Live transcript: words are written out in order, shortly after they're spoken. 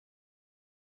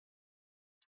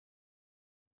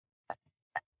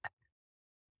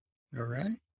All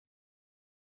right.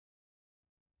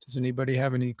 Does anybody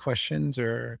have any questions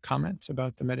or comments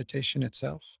about the meditation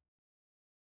itself?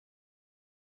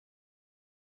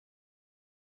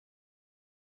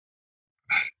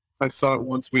 I thought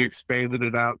once we expanded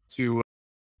it out to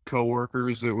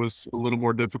coworkers, it was a little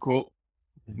more difficult.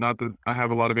 Mhm. Not that I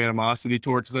have a lot of animosity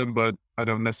towards them, but I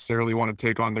don't necessarily want to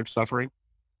take on their suffering.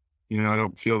 I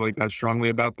don't feel like that strongly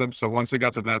about them. So once it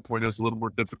got to that point, it was a little more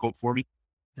difficult for me.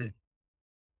 Mm.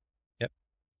 Yep,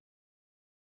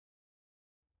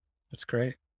 that's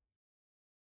great.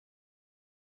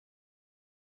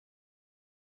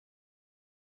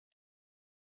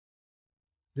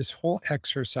 This whole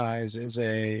exercise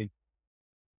it's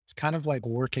kind of like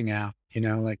working out,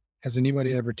 like, has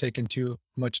anybody ever taken too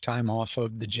much time off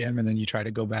of the gym and then you try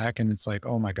to go back and it's like,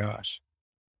 oh my gosh,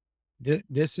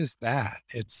 this is that.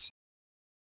 It's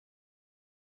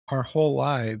our whole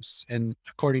lives. And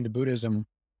according to Buddhism,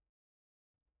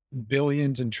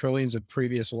 billions and trillions of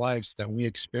previous lives that we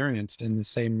experienced in the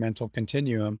same mental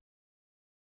continuum,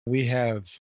 we have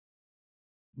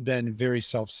been very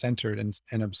self-centered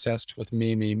and obsessed with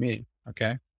me, me, me.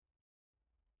 Okay.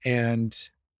 And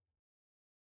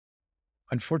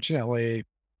unfortunately,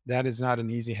 that is not an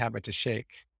easy habit to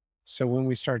shake. So when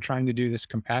we start trying to do this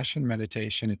compassion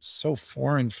meditation, it's so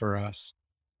foreign for us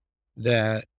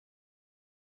that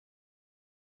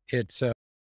it's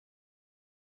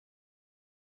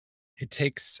it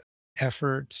takes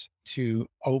effort to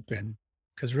open,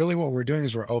 because really what we're doing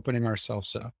is we're opening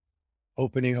ourselves up,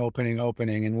 opening, opening,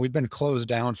 opening, and we've been closed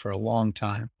down for a long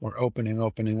time. We're opening,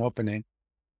 opening, opening.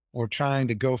 We're trying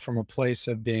to go from a place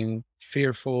of being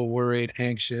fearful, worried,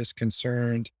 anxious,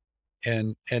 concerned,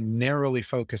 and narrowly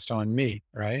focused on me,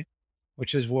 right?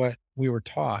 Which is what we were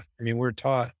taught. I mean, we're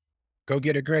taught, go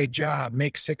get a great job,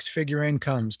 make six-figure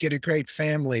incomes, get a great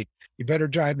family. You better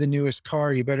drive the newest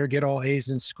car. You better get all A's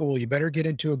in school. You better get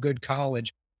into a good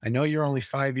college. I know you're only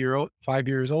 5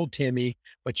 years old, Timmy,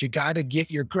 but you got to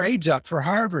get your grades up for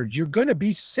Harvard. You're going to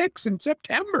be six in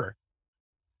September.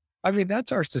 I mean,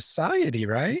 that's our society,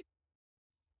 right?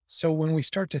 So when we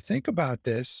start to think about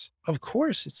this, of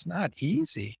course, it's not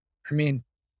easy. I mean,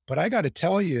 but I got to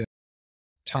tell you,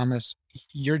 Thomas,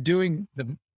 you're doing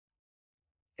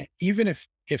even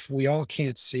if we all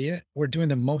can't see it, we're doing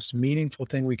the most meaningful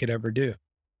thing we could ever do.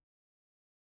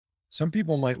 Some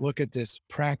people might look at this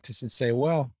practice and say,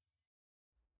 well,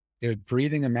 you're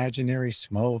breathing imaginary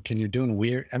smoke and you're doing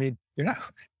weird. I mean, you're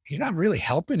not really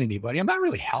helping anybody. I'm not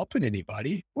really helping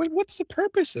anybody. What's the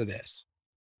purpose of this?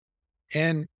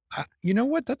 And you know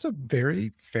what? That's a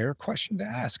very fair question to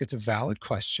ask. It's a valid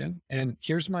question. And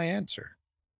here's my answer.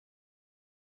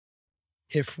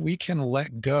 If we can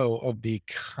let go of the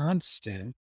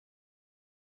constant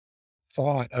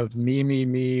thought of me, me,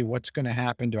 me, what's going to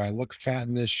happen? Do I look fat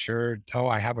in this shirt? Oh,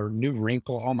 I have a new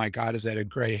wrinkle. Oh my God, is that a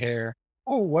gray hair?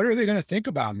 Oh, what are they going to think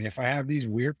about me if I have these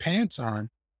weird pants on?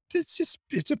 It's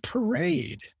a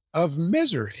parade of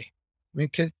misery. I mean,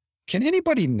 can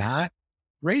anybody not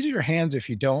raise your hands if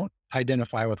you don't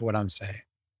identify with what I'm saying?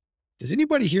 Does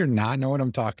anybody here not know what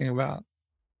I'm talking about?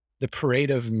 The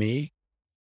parade of me?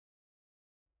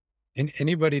 And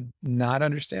anybody not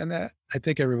understand that? I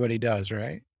think everybody does,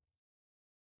 right?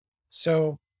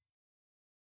 So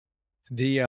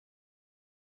the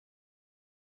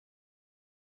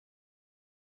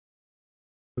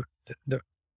the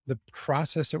the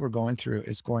process that we're going through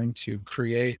is going to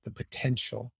create the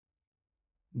potential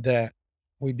that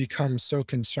we become so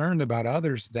concerned about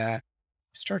others that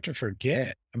we start to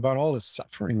forget about all the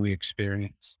suffering we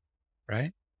experience,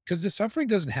 right? Because the suffering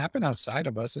doesn't happen outside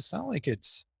of us. It's not like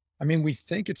I mean, we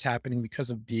think it's happening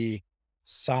because of the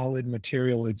solid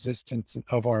material existence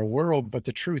of our world, but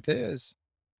the truth is,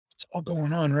 it's all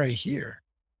going on right here.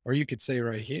 Or you could say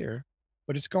right here,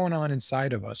 but it's going on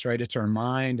inside of us, right? It's our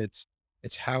mind, it's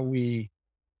how we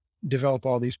develop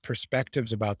all these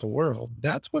perspectives about the world.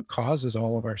 That's what causes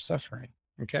all of our suffering.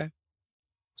 Okay.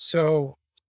 So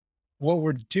what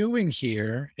we're doing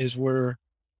here is we're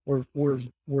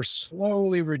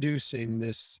slowly reducing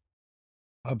this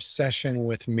obsession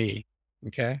with me.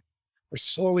 Okay. We're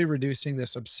slowly reducing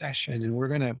this obsession, and we're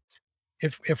gonna,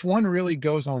 if one really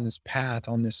goes on this path,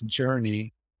 on this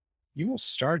journey, you will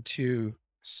start to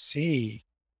see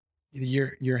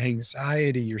your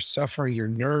anxiety, your suffering, your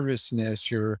nervousness,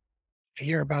 your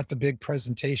fear about the big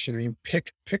presentation. I mean,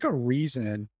 pick a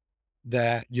reason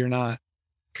that you're not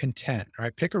content,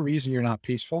 right? Pick a reason you're not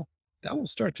peaceful. That will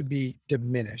start to be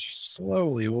diminished.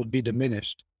 Slowly it will be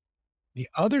diminished. The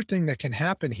other thing that can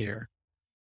happen here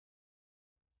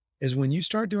is when you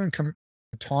start doing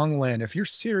Tonglen, if you're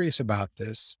serious about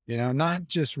this, not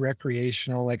just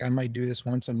recreational, like I might do this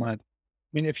once a month.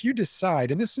 mean, if you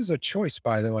decide, and this is a choice,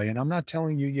 by the way, and I'm not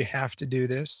telling you you have to do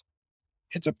this,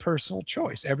 it's a personal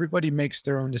choice. Everybody makes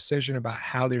their own decision about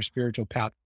how their spiritual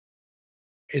path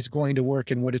is going to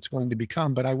work and what it's going to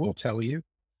become. But I will tell you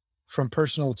from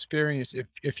personal experience,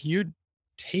 if you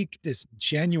take this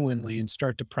genuinely and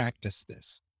start to practice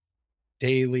this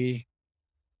daily,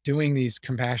 doing these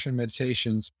compassion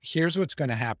meditations, here's what's going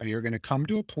to happen. You're going to come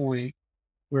to a point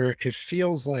where it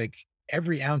feels like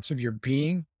every ounce of your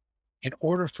being, in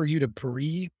order for you to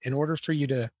breathe, in order for you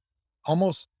to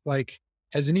almost like,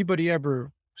 has anybody ever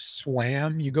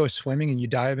swam? You go swimming and you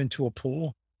dive into a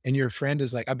pool and your friend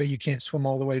is like, I bet you can't swim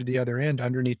all the way to the other end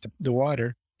underneath the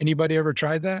water. Anybody ever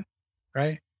tried that?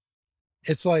 Right?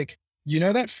 It's like, you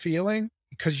know that feeling?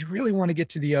 Because you really want to get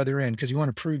to the other end because you want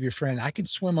to prove your friend, I can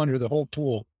swim under the whole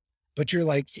pool. But you're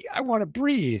like, "Yeah, I want to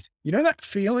breathe." You know that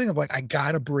feeling of like, I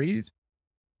gotta breathe?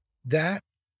 That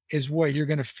is what you're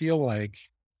gonna feel like.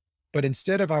 But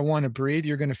instead of I want to breathe,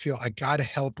 you're gonna feel I gotta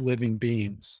help living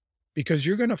beings. Because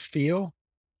you're gonna feel,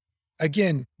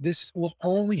 again, this will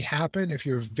only happen if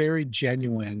you're very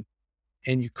genuine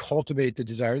and you cultivate the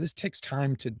desire. This takes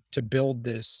time to build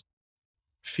this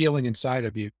feeling inside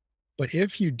of you. But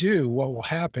if you do, what will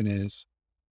happen is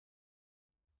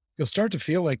you'll start to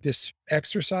feel like this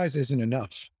exercise isn't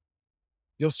enough.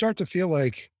 You'll start to feel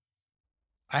like,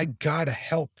 I gotta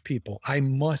help people. I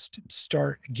must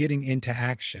start getting into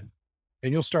action.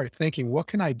 And you'll start thinking, what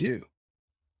can I do?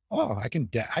 Oh, I can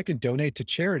donate to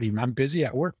charity. I'm busy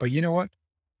at work, but you know what?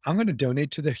 I'm going to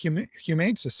donate to the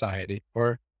Humane Society,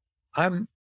 or I'm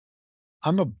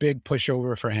I'm a big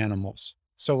pushover for animals.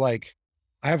 So like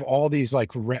I have all these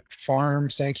like farm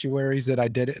sanctuaries that I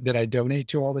donate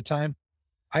to all the time.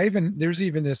 There's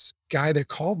even this guy that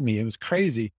called me. It was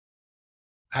crazy.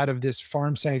 Out of this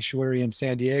farm sanctuary in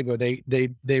San Diego,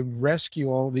 they rescue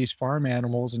all these farm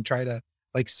animals and try to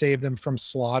like save them from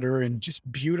slaughter, and just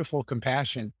beautiful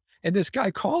compassion. And this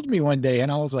guy called me one day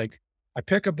and I was like, I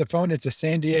pick up the phone, it's a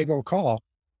San Diego call.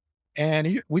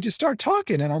 And we just start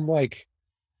talking and I'm like,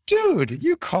 dude,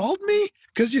 you called me?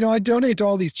 Because, I donate to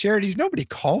all these charities. Nobody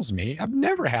calls me. I've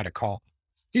never had a call.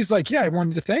 He's like, yeah, I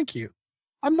wanted to thank you.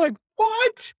 I'm like,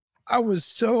 what? I was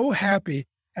so happy.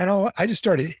 And I just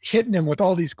started hitting him with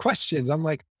all these questions. I'm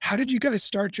like, how did you guys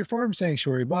start your farm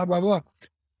sanctuary? Blah, blah, blah.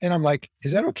 And I'm like,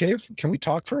 is that okay? Can we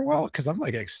talk for a while? Because I'm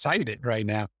like excited right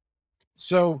now.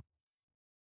 So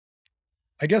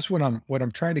I guess what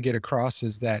I'm trying to get across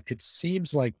is that it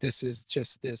seems like this is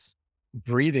just this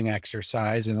breathing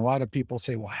exercise, and a lot of people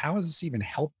say, "Well, how is this even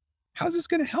help? How is this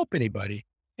going to help anybody?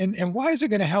 And why is it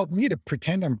going to help me to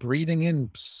pretend I'm breathing in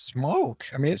smoke?"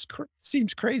 I mean,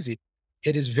 seems crazy.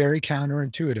 It is very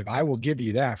counterintuitive. I will give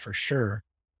you that for sure.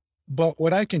 But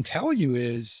what I can tell you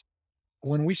is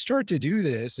when we start to do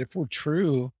this, if we're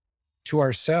true to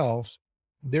ourselves,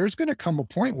 there's going to come a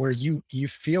point where you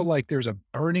feel like there's a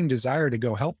burning desire to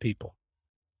go help people.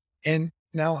 And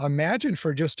now imagine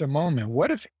for just a moment,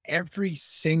 what if every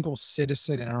single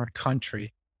citizen in our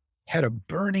country had a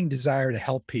burning desire to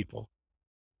help people?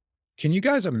 Can you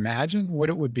guys imagine what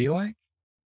it would be like?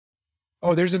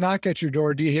 Oh, there's a knock at your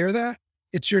door. Do you hear that?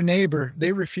 It's your neighbor.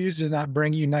 They refuse to not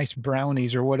bring you nice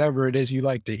brownies or whatever it is you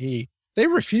like to eat. They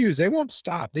refuse. They won't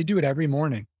stop. They do it every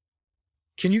morning.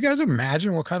 Can you guys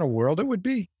imagine what kind of world it would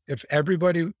be if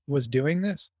everybody was doing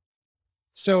this?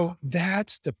 So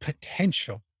that's the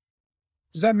potential.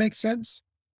 Does that make sense?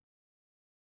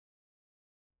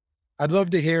 I'd love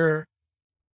to hear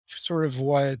sort of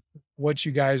what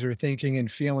you guys are thinking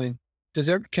and feeling.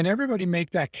 Can everybody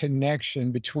make that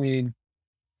connection between,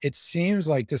 it seems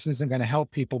like this isn't going to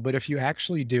help people, but if you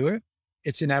actually do it,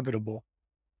 it's inevitable.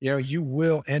 You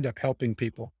will end up helping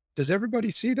people. Does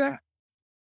everybody see that?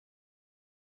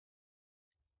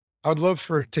 I would love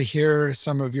to hear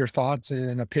some of your thoughts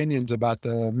and opinions about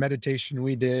the meditation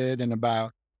we did and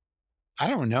about, I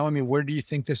don't know. I mean, where do you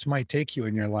think this might take you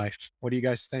in your life? What do you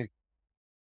guys think?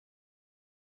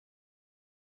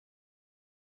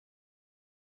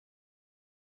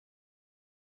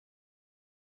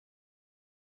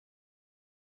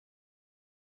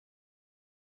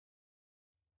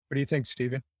 What do you think,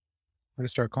 Steven? I'm going to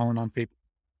start calling on people.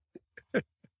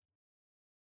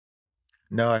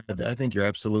 No, I think you're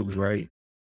absolutely right.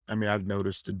 I mean, I've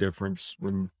noticed a difference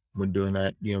when doing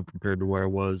that, compared to where I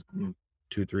was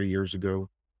 2, 3 years ago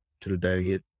to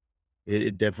today.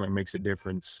 It definitely makes a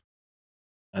difference.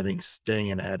 I think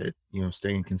staying at it,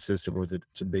 staying consistent with it,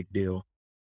 it's a big deal.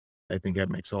 I think that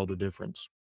makes all the difference.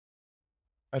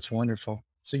 That's wonderful.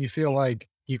 So you feel like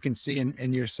you can see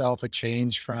in yourself a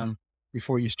change from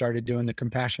before you started doing the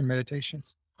compassion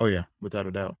meditations? Oh yeah, without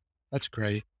a doubt. That's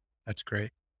great. That's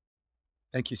great.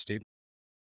 Thank you, Steve.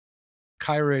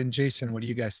 Kyra and Jason, what do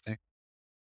you guys think?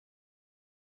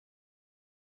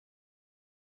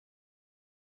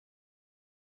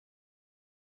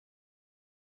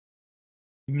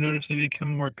 You notice they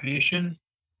become more patient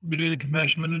between the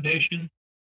compassion meditation.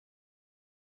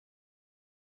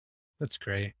 That's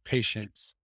great.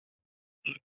 Patience.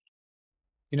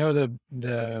 You know,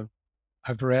 the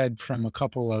I've read from a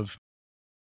couple of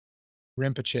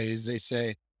Rinpoches, they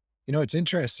say, you know, it's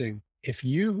interesting. If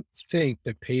you think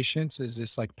that patience is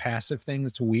this like passive thing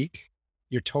that's weak,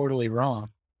 you're totally wrong.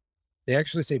 They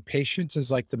actually say patience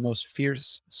is like the most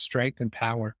fierce strength and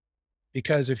power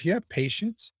because if you have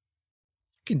patience,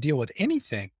 you can deal with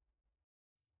anything.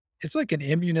 It's like an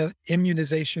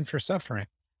immunization for suffering.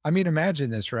 I mean,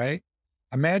 imagine this, right?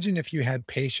 Imagine if you had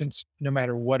patience no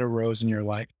matter what arose in your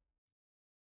life.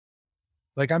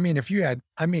 Like, I mean, if you had,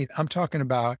 I mean, I'm talking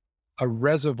about a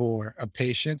reservoir of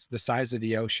patience the size of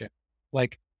the ocean,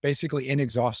 like basically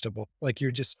inexhaustible. Like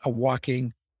you're just a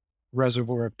walking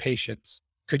reservoir of patience.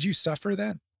 Could you suffer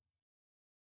then?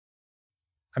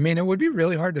 I mean, it would be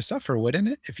really hard to suffer, wouldn't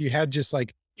it? If you had just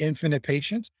like infinite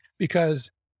patience,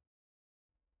 because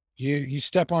you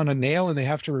step on a nail and they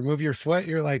have to remove your foot,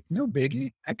 you're like, no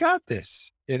biggie, I got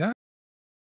this. You know,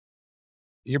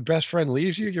 your best friend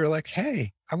leaves you, you're like,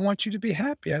 hey, I want you to be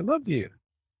happy. I love you.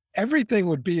 Everything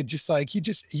would be just like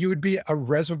you would be a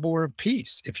reservoir of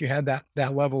peace if you had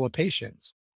that level of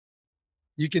patience.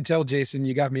 You can tell, Jason,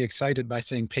 you got me excited by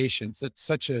saying patience.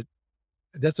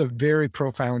 That's a very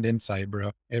profound insight,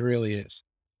 bro. It really is.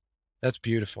 That's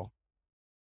beautiful.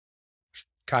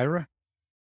 Kyra?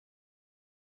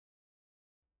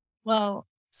 Well,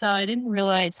 so I didn't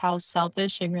realize how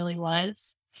selfish I really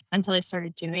was until I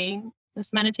started doing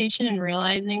this meditation and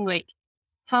realizing like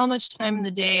how much time in the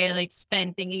day I like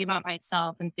spend thinking about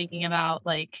myself and thinking about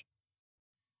like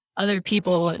other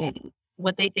people and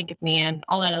what they think of me and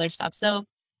all that other stuff. So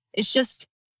it's just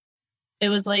it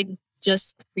was like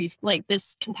just like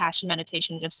this compassion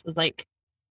meditation just was like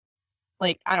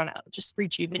I don't know, just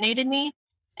rejuvenated me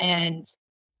and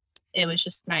it was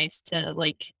just nice to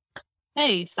like,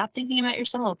 hey, stop thinking about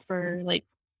yourself for like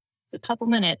a couple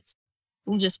minutes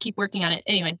and just keep working on it.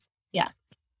 Anyways, yeah.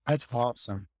 That's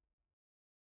awesome.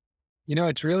 You know,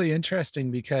 it's really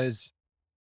interesting because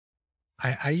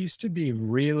I used to be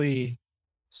really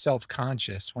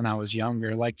self-conscious when I was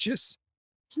younger. Like just,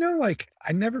 you know, like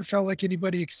I never felt like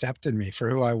anybody accepted me for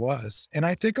who I was. And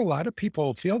I think a lot of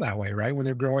people feel that way, right? When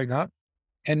they're growing up.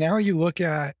 And now you look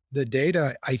at the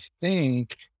data, I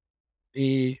think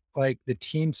the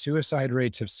teen suicide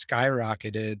rates have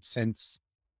skyrocketed since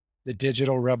the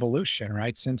digital revolution,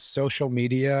 right? Since social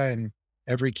media and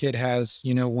every kid has,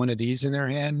 you know, one of these in their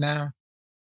hand now.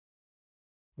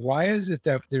 Why is it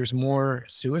that there's more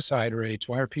suicide rates?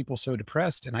 Why are people so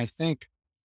depressed? And I think,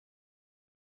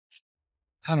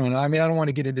 I don't know. I mean, I don't want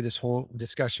to get into this whole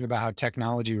discussion about how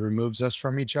technology removes us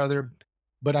from each other,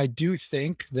 but I do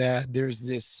think that there's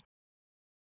this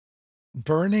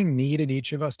burning need in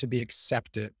each of us to be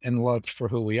accepted and loved for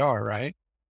who we are, right?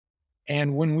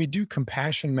 And when we do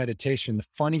compassion meditation, the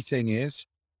funny thing is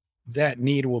that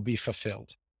need will be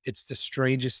fulfilled. It's the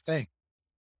strangest thing.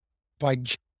 By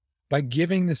by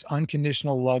giving this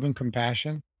unconditional love and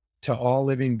compassion to all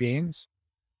living beings,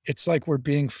 it's like we're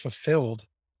being fulfilled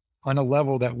on a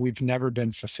level that we've never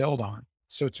been fulfilled on.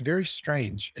 So it's very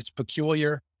strange. It's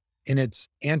peculiar and it's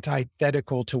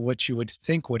antithetical to what you would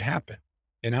think would happen,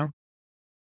 you know?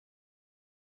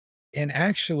 And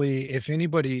actually, if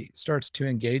anybody starts to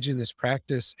engage in this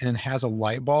practice and has a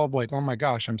light bulb, like, oh my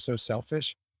gosh, I'm so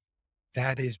selfish,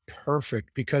 that is perfect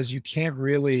because you can't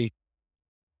really,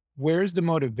 where's the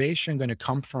motivation going to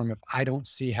come from if I don't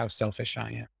see how selfish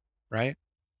I am? Right?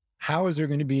 How is there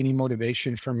going to be any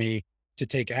motivation for me to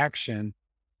take action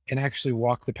and actually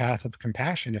walk the path of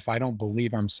compassion if I don't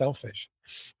believe I'm selfish?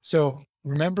 So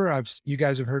remember, you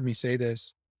guys have heard me say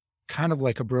this kind of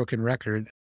like a broken record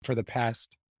for the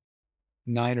past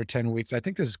 9 or 10 weeks. I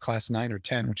think this is class 9 or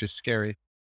 10, which is scary.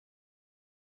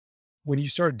 When you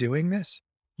start doing this,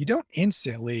 you don't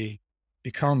instantly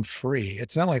become free.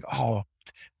 It's not like, oh,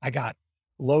 I got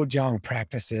Lojong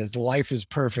practices. Life is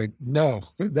perfect. No,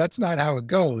 that's not how it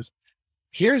goes.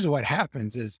 Here's what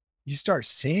happens is you start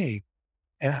seeing,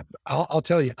 and I'll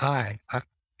tell you,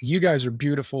 you guys are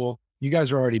beautiful. You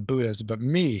guys are already Buddhas, but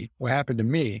me, what happened to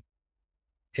me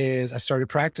is I started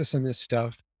practicing this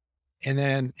stuff. And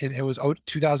then it was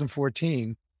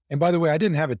 2014. And by the way, I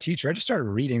didn't have a teacher. I just started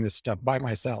reading this stuff by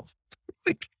myself,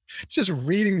 like just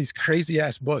reading these crazy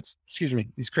ass books, excuse me,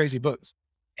 these crazy books.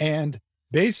 And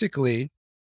basically,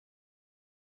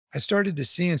 I started to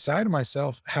see inside of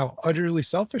myself how utterly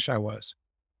selfish I was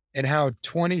and how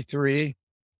 23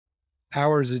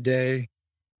 hours a day,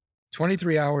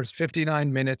 23 hours,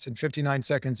 59 minutes, and 59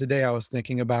 seconds a day, I was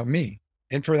thinking about me.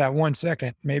 And for that 1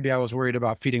 second, maybe I was worried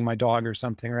about feeding my dog or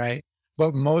something, right?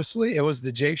 But mostly it was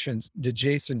the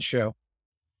Jason show.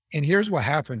 And here's what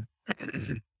happened.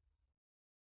 I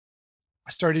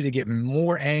started to get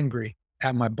more angry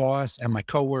at my boss and my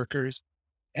coworkers.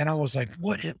 And I was like,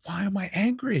 why am I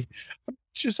angry?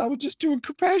 I was just doing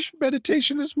compassion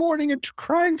meditation this morning and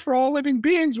crying for all living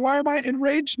beings. Why am I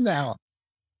enraged now?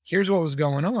 Here's what was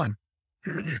going on.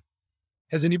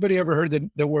 Has anybody ever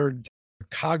heard the word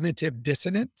cognitive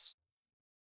dissonance?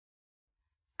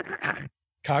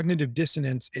 Cognitive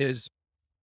dissonance is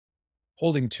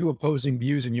holding two opposing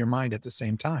views in your mind at the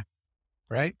same time,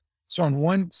 right? So on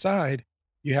one side,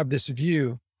 you have this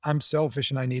view, I'm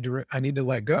selfish and I need to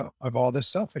let go of all this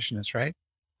selfishness, right?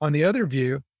 On the other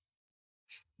view,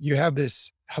 you have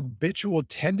this habitual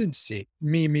tendency,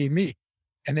 me.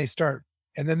 And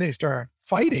then they start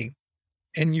fighting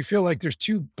and you feel like there's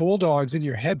two bulldogs in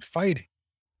your head fighting.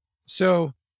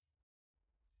 So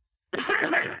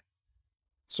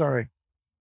sorry,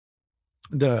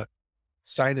 the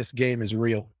sinus game is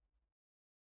real.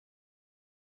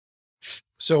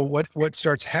 So what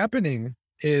starts happening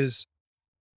is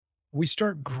we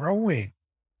start growing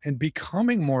and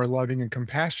becoming more loving and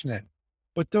compassionate,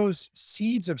 but those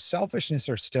seeds of selfishness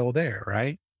are still there,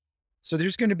 right? So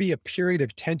there's going to be a period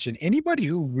of tension. Anybody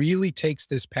who really takes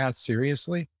this path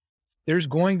seriously, there's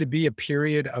going to be a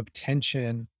period of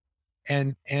tension,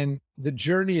 and the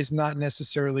journey is not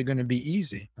necessarily going to be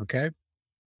easy, okay?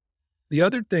 The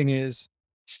other thing is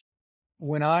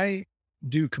when I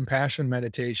do compassion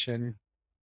meditation,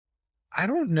 I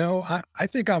don't know, I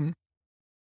think I'm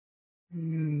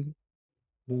mm,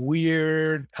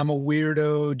 weird. I'm a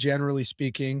weirdo, generally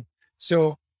speaking.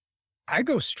 So I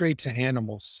go straight to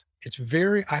animals.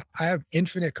 I have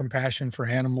infinite compassion for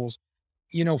animals,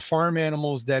 farm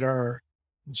animals that are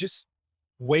just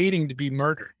waiting to be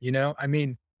murdered. I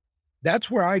mean, that's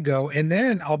where I go. And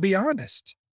then I'll be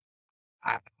honest,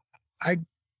 I, I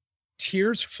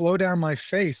tears flow down my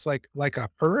face like a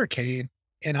hurricane.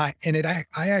 And I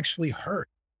actually hurt,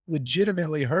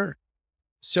 legitimately hurt.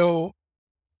 So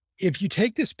if you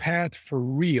take this path for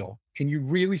real and you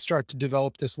really start to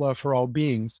develop this love for all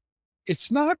beings, it's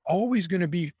not always going to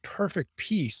be perfect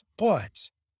peace, but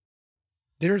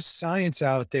there's science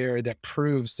out there that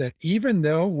proves that even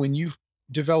though when you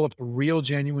develop real,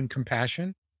 genuine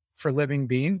compassion for living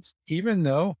beings, even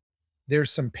though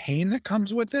there's some pain that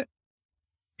comes with it,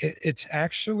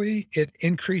 it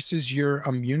increases your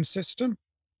immune system.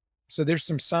 So there's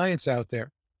some science out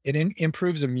there. It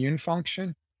improves immune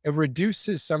function. It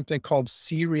reduces something called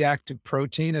C-reactive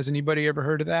protein. Has anybody ever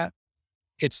heard of that?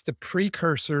 It's the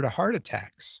precursor to heart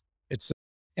attacks.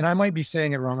 And I might be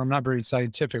saying it wrong. I'm not very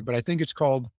scientific, but I think it's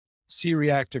called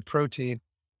C-reactive protein.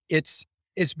 It's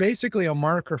basically a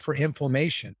marker for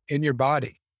inflammation in your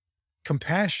body.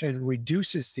 Compassion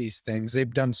reduces these things.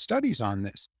 They've done studies on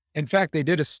this. In fact, they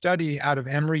did a study out of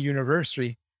Emory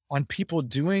University on people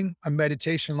doing a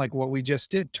meditation like what we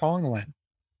just did, Tonglen.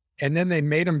 And then they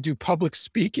made them do public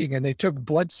speaking and they took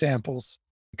blood samples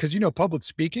because, public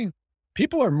speaking,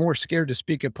 people are more scared to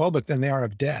speak in public than they are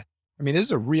of death. I mean, this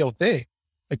is a real thing.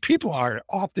 Like people are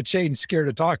off the chain scared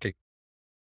of talking.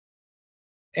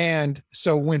 And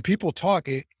so when people talk,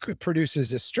 it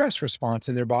produces a stress response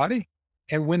in their body.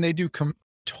 And when they do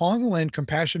Tonglen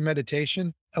compassion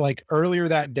meditation, like earlier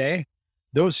that day,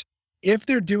 if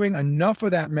they're doing enough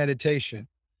of that meditation,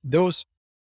 those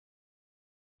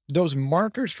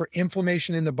markers for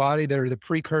inflammation in the body that are the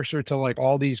precursor to like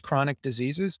all these chronic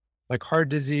diseases, like heart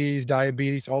disease,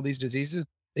 diabetes, all these diseases,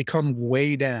 they come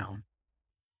way down.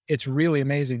 It's really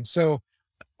amazing. So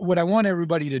what I want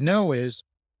everybody to know is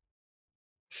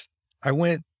I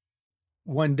went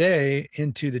one day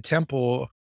into the temple,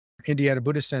 Indiana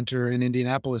Buddhist Center in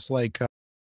Indianapolis, I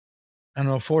don't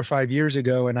know, 4 or 5 years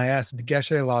ago. And I asked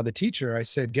Geshe La, the teacher, I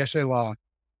said, Geshe La,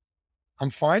 I'm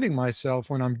finding myself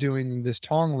when I'm doing this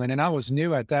Tonglen, and I was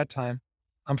new at that time,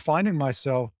 I'm finding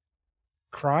myself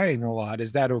crying a lot.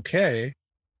 Is that okay?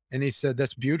 And he said,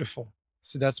 that's beautiful.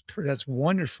 So that's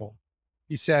wonderful.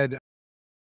 He said,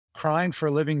 crying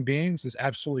for living beings is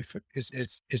absolutely,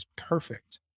 it's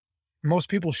perfect. Most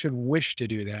people should wish to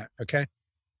do that. Okay.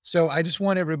 So I just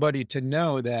want everybody to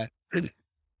know that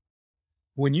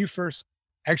when you first,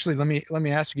 actually, let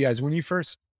me ask you guys, when you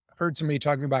first heard somebody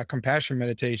talking about compassion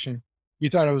meditation, you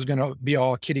thought it was going to be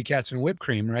all kitty cats and whipped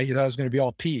cream, right? You thought it was going to be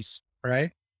all peace,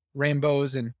 right?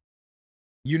 Rainbows and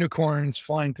unicorns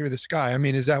flying through the sky. I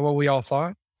mean, is that what we all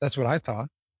thought? That's what I thought.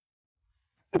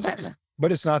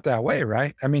 But it's not that way,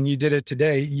 right? I mean, you did it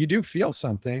today. You do feel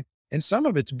something. And some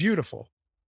of it's beautiful,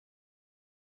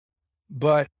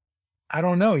 but I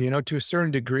don't know, to a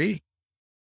certain degree,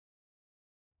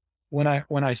 when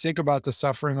I think about the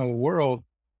suffering of the world,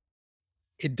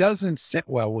 it doesn't sit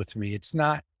well with me. It's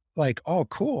not like, oh,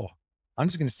 cool. I'm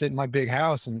just going to sit in my big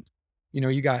house and,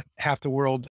 you got half the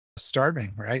world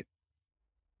starving, right?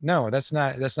 No, that's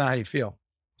not how you feel.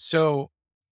 So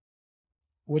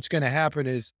what's going to happen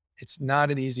is it's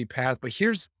not an easy path. But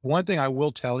here's one thing I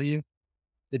will tell you: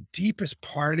 the deepest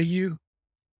part of you,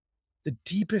 the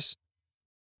deepest,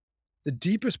 the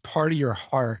deepest part of your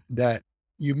heart that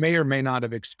you may or may not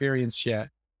have experienced yet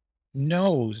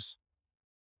knows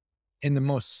in the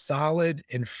most solid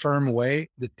and firm way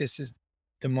that this is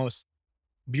the most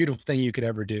beautiful thing you could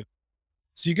ever do.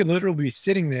 So you could literally be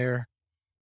sitting there,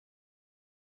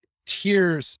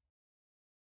 tears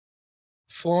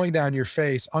flowing down your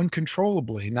face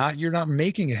uncontrollably. Not You're not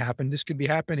making it happen. This could be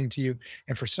happening to you.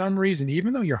 And for some reason,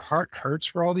 even though your heart hurts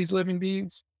for all these living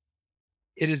beings,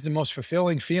 it is the most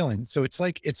fulfilling feeling. So it's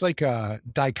like a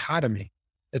dichotomy.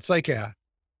 It's like a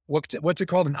what's it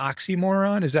called? An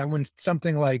oxymoron? Is that when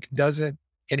something like doesn't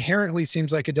inherently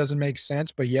seems like it doesn't make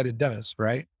sense, but yet it does,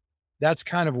 right? That's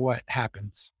kind of what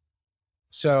happens.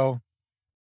 So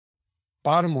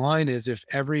bottom line is, if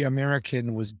every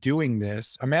American was doing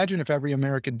this, imagine if every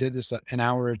American did this an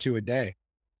hour or two a day.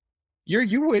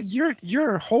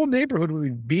 Your whole neighborhood would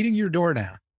be beating your door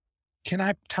down.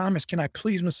 Thomas, can I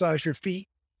please massage your feet?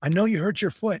 I know you hurt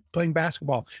your foot playing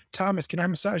basketball. Thomas, can I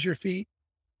massage your feet?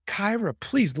 Kyra,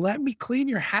 please let me clean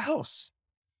your house,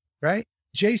 right?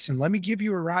 Jason, let me give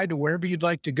you a ride to wherever you'd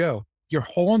like to go. Your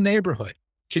whole neighborhood.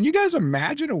 Can you guys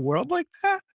imagine a world like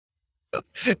that?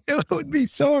 It would be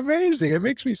so amazing. It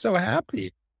makes me so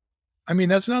happy. I mean,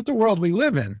 that's not the world we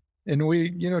live in. And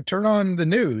we, turn on the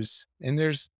news and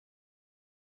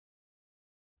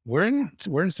we're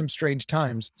in some strange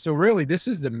times. So really, this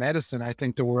is the medicine I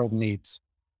think the world needs.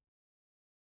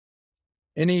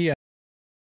 I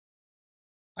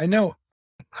know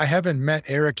I haven't met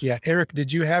Eric yet. Eric,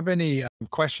 did you have any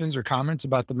questions or comments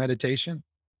about the meditation?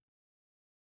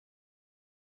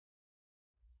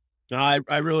 No,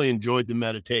 I really enjoyed the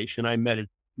meditation. I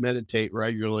meditate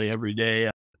regularly every day.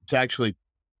 It's actually,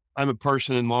 I'm a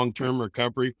person in long-term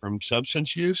recovery from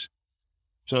substance use.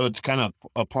 So it's kind of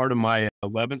a part of my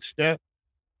 11th step.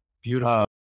 Beautiful.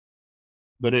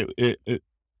 But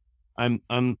I'm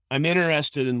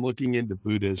interested in looking into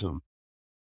Buddhism.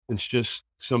 It's just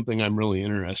something I'm really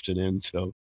interested in.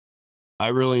 So I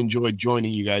really enjoyed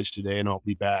joining you guys today, and I'll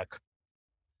be back.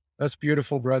 That's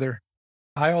beautiful, brother.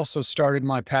 I also started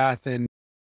my path in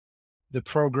the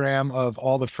program of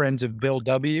all the friends of Bill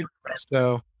W.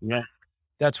 So Yeah.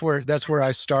 that's where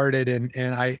I started. And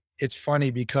it's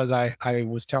funny because I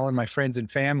was telling my friends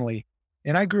and family,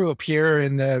 and I grew up here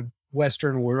in the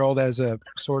Western world as a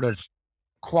sort of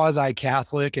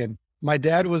quasi-Catholic. And my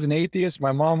dad was an atheist.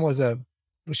 My mom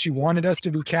she wanted us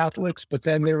to be Catholics, but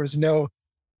then there was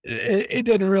it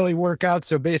didn't really work out.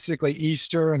 So basically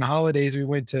Easter and holidays, we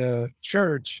went to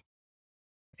church.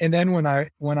 And then when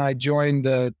I joined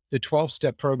the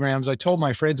 12-step programs, I told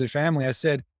my friends and family, I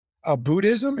said,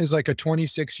 Buddhism is like a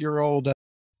 26-year-old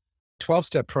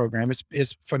 12-step program.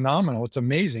 It's phenomenal. It's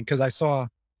amazing because I saw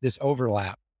this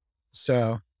overlap.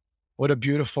 So what a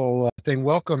beautiful thing.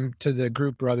 Welcome to the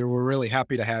group, brother. We're really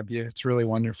happy to have you. It's really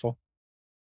wonderful.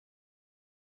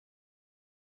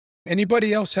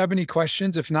 Anybody else have any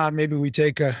questions? If not, maybe we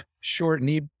take a short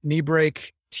knee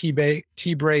break, tea break,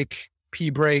 pee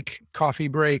break, coffee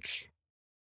break.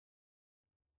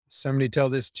 Somebody tell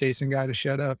this Jason guy to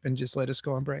shut up and just let us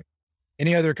go on break.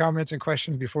 Any other comments and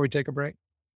questions before we take a break?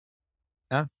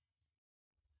 Huh?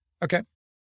 Okay.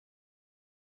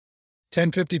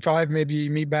 10:55, maybe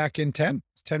meet back in 10.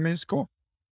 It's 10 minutes. Cool.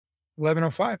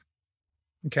 11:05.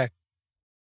 Okay.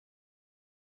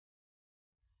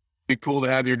 Be cool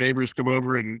to have your neighbors come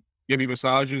over and give you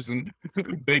massages and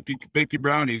bake you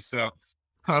brownies. So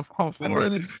I'm all I for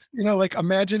mean, it. it's, like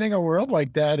imagining a world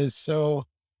like that is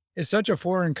such a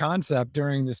foreign concept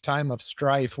during this time of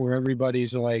strife where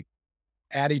everybody's like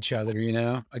at each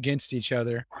other, against each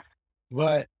other.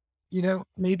 But,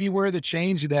 maybe we're the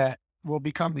change that will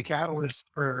become the catalyst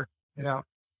for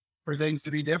things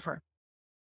to be different.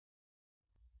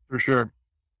 For sure.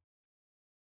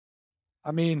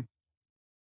 I mean,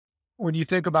 when you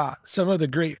think about some of the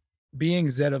great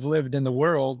beings that have lived in the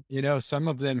world, some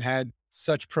of them had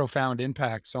such profound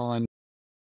impacts on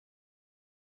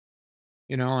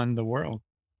the world.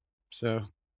 So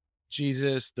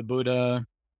Jesus, the Buddha,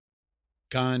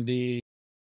 Gandhi,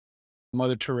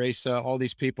 Mother Teresa, all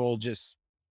these people just,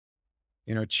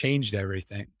 changed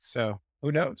everything. So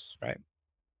who knows, right?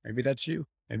 Maybe that's you.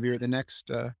 Maybe you're the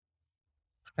next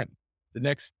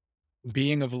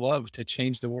being of love to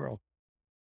change the world.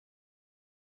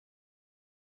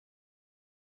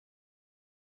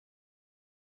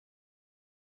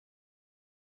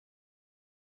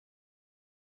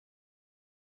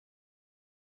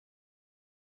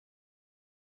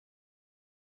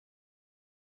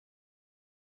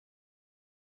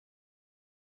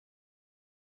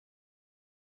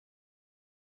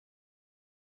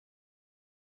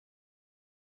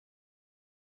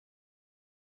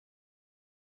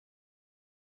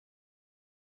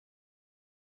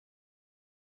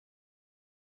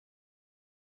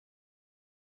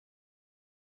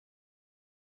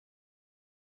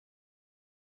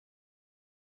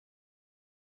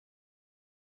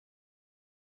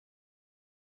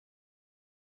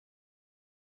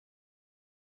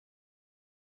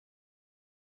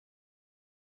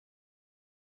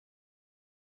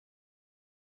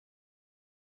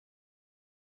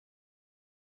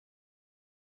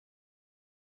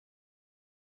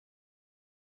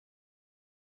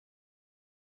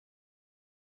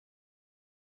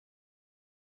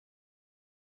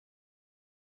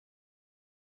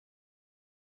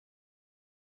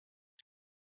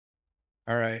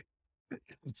 All right.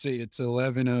 Let's see. It's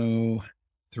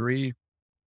 11:03.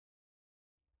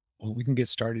 Well, we can get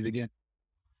started again.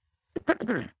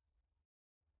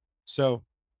 So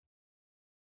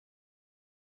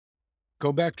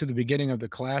go back to the beginning of the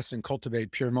class and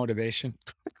cultivate pure motivation.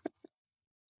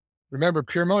 Remember,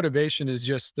 pure motivation is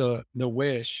just the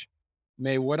wish.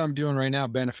 May what I'm doing right now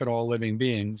benefit all living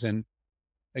beings. And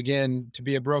again, to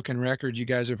be a broken record, you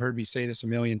guys have heard me say this a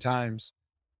million times.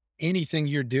 Anything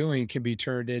you're doing can be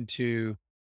turned into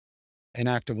an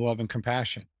act of love and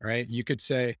compassion, right? You could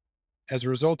say, as a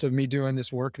result of me doing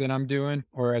this work that I'm doing,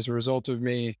 or as a result of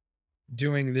me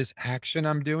doing this action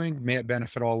I'm doing, may it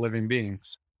benefit all living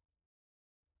beings.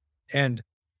 And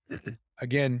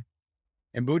again,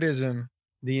 in Buddhism,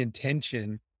 the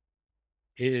intention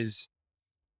is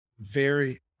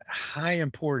very high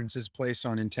importance is placed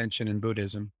on intention in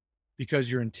Buddhism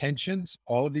because your intentions,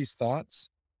 all of these thoughts,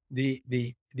 the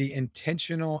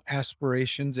intentional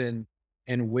aspirations and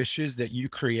wishes that you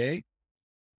create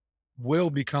will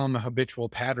become a habitual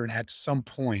pattern at some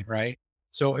point, right?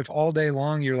 So if all day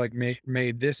long you're like,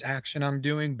 may this action I'm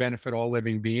doing benefit all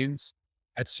living beings,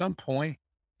 at some point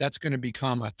that's going to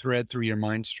become a thread through your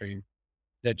mind stream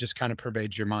that just kind of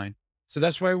pervades your mind. So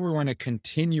that's why we want to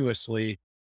continuously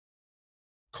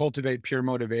cultivate pure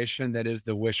motivation that is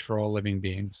the wish for all living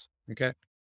beings. Okay.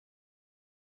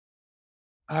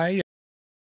 I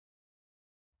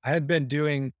I had been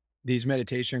doing these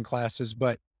meditation classes,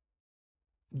 but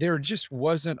there just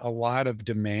wasn't a lot of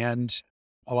demand.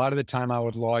 A lot of the time I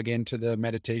would log into the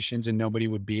meditations and nobody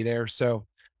would be there. So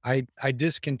I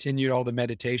discontinued all the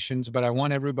meditations, but I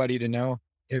want everybody to know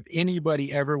if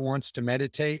anybody ever wants to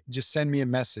meditate, just send me a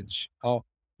message.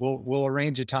 We'll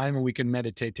arrange a time and we can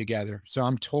meditate together. So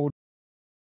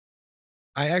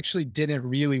I actually didn't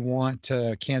really want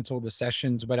to cancel the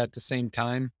sessions, but at the same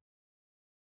time,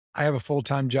 I have a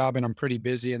full-time job and I'm pretty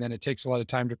busy, and then it takes a lot of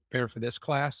time to prepare for this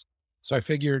class. So I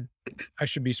figured I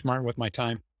should be smart with my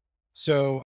time.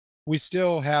 So we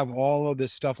still have all of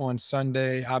this stuff on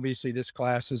Sunday. Obviously, this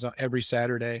class is every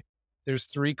Saturday. There's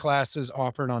 3 classes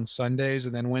offered on Sundays,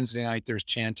 and then Wednesday night there's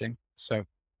chanting. So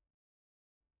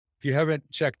if you haven't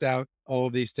checked out all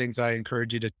of these things, I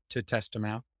encourage you to test them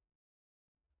out.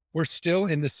 We're still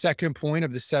in the second point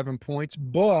of the 7 points,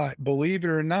 but believe it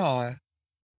or not,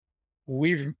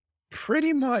 we've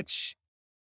pretty much,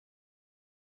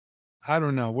 I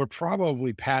don't know, we're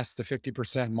probably past the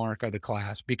 50% mark of the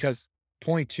class because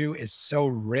point 2 is so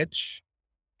rich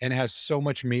and has so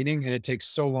much meaning and it takes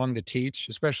so long to teach,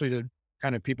 especially to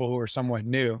kind of people who are somewhat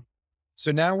new.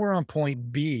 So now we're on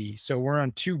point B. So we're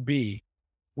on 2B.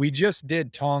 We just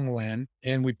did Tonglen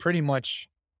and we pretty much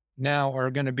now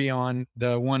are going to be on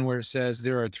the one where it says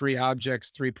there are 3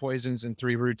 objects, 3 poisons, and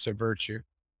 3 roots of virtue.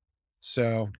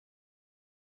 So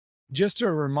just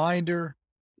a reminder,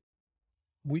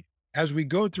 we as we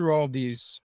go through all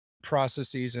these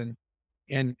processes and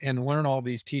learn all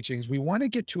these teachings, we want to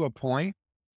get to a point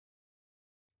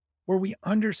where we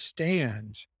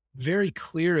understand very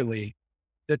clearly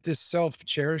that this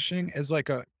self-cherishing is like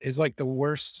the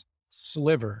worst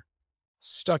sliver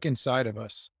stuck inside of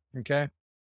us. Okay.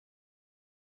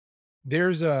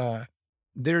 There's a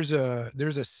there's a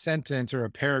sentence or a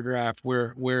paragraph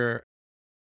where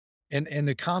in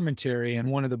the commentary in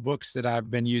one of the books that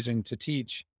I've been using to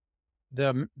teach,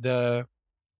 the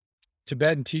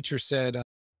Tibetan teacher said,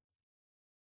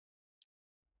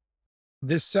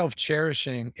 this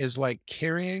self-cherishing is like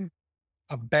carrying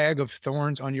a bag of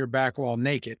thorns on your back while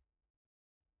naked.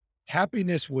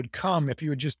 Happiness would come if you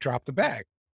would just drop the bag.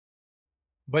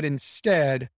 But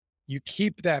instead, you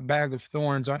keep that bag of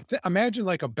thorns on. Imagine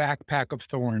like a backpack of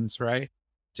thorns, right?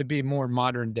 To be more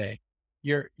modern day.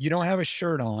 You don't have a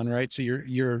shirt on, right? So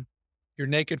you're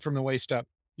naked from the waist up.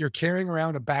 You're carrying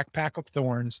around a backpack of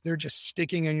thorns. They're just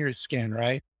sticking in your skin,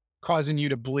 right? Causing you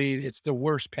to bleed. It's the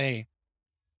worst pain.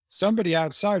 Somebody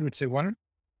outside would say, "Why don't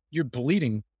you're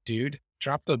bleeding, dude?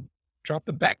 Drop the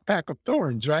backpack of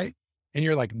thorns, right?" And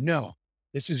you're like, "No,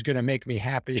 this is going to make me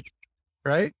happy."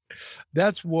 Right?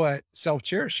 That's what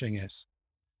self-cherishing is.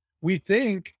 We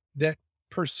think that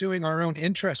pursuing our own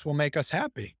interests will make us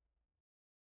happy.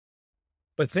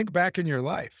 But think back in your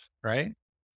life, right?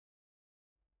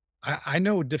 I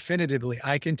know definitively,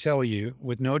 I can tell you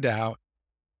with no doubt,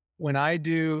 when I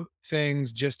do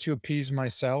things just to appease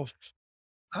myself,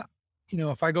 uh,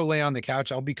 if I go lay on the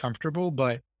couch, I'll be comfortable.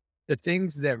 But the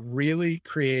things that really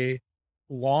create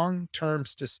long-term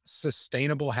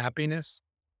sustainable happiness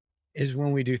is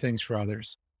when we do things for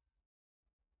others.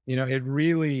 It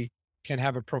really can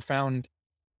have a profound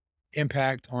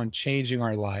impact on changing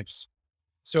our lives.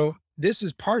 So this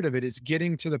is part of it, is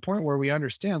getting to the point where we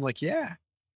understand, like, yeah,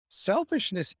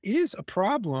 selfishness is a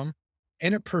problem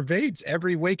and it pervades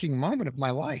every waking moment of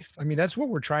my life. I mean, that's what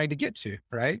we're trying to get to,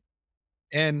 right?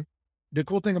 And the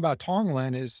cool thing about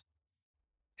Tonglen is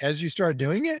as you start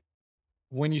doing it,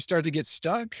 when you start to get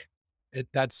stuck,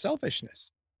 that's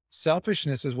selfishness.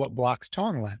 Selfishness is what blocks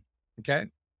Tonglen. Okay.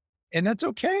 And that's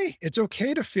okay. It's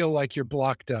okay to feel like you're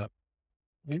blocked up.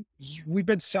 We've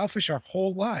been selfish our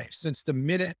whole life. Since the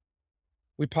minute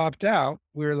we popped out,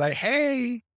 we were like,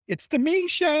 hey, it's the me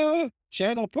show,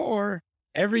 channel 4,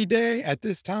 every day at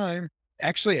this time.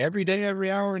 Actually, every day, every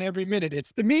hour, and every minute.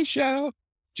 It's the me show.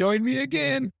 Join me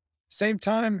again. Same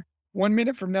time, 1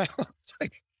 minute from now. It's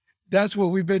like, that's what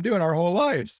we've been doing our whole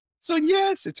lives. So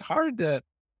yes, it's hard to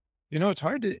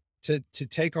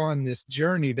take on this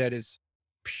journey that is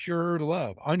pure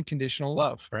love, unconditional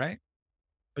love, right?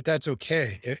 But that's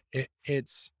okay.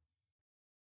 It's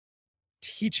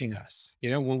teaching us,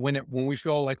 when we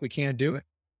feel like we can't do it,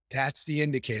 that's the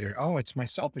indicator. Oh, it's my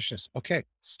selfishness. Okay,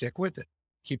 stick with it.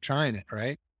 Keep trying it,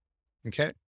 right?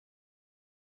 Okay.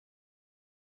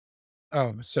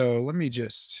 Oh, so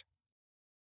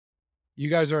you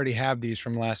guys already have these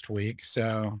from last week,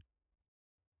 so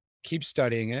keep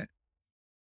studying it.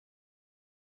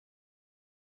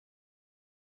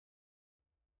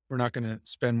 We're not going to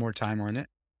spend more time on it,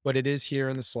 but it is here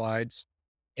in the slides.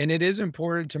 And it is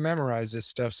important to memorize this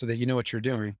stuff so that you know what you're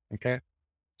doing. Okay.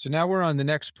 So now we're on the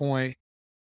next point: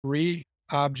 3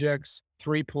 objects,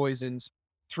 3 poisons,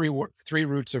 three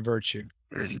roots of virtue.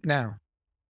 Now,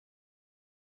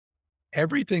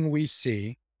 everything we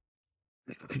see,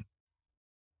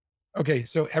 okay,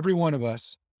 so every one of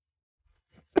us,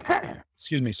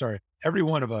 excuse me, sorry, every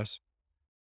one of us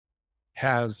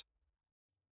has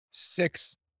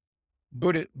 6,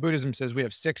 Buddhism says we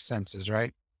have 6 senses,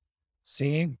 right?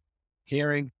 Seeing,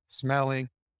 hearing, smelling,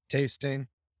 tasting,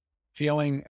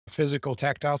 feeling physical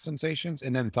tactile sensations,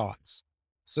 and then thoughts.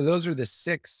 So those are the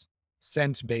 6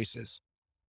 sense bases.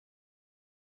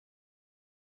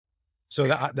 So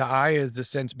the eye is the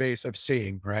sense base of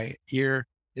seeing, right? Ear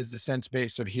is the sense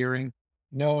base of hearing.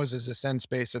 Nose is the sense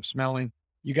base of smelling.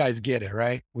 You guys get it,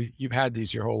 right? You've had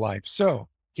these your whole life. So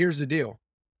here's the deal.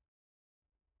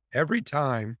 Every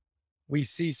time we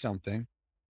see something,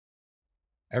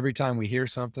 every time we hear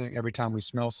something, every time we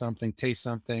smell something, taste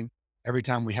something, every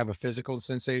time we have a physical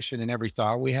sensation, and every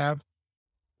thought we have,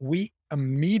 we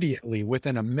immediately,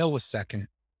 within a millisecond,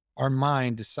 our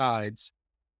mind decides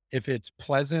if it's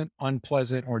pleasant,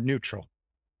 unpleasant, or neutral.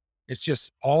 It's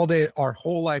just all day, our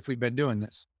whole life, we've been doing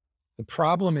this. The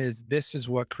problem is this is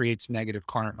what creates negative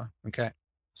karma. Okay.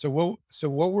 So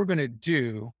what we're going to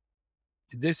do,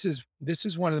 this is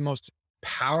one of the most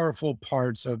powerful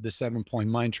parts of the 7-point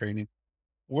mind training.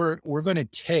 We're going to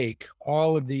take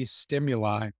all of these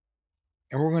stimuli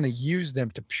and we're going to use them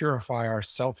to purify our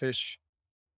selfish,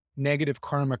 negative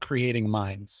karma creating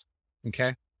minds.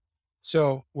 Okay.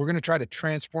 So we're going to try to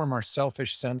transform our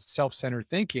selfish, self-centered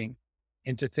thinking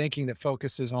into thinking that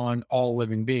focuses on all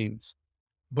living beings.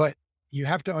 But you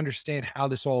have to understand how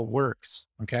this all works.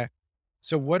 Okay.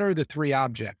 So what are the 3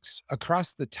 objects?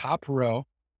 Across the top row,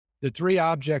 the 3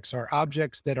 objects are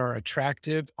objects that are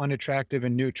attractive, unattractive,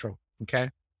 and neutral. Okay.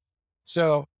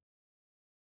 So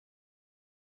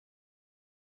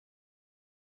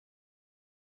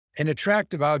an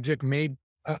attractive object made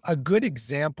a good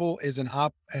example is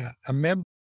a member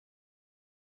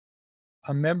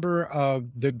of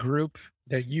the group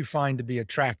that you find to be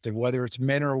attractive, whether it's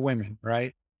men or women,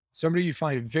 right? somebody you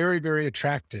find very, very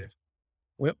attractive.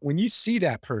 When you see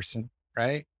that person,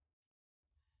 right?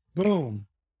 Boom,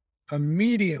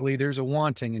 immediately there's a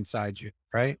wanting inside you,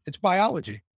 right? It's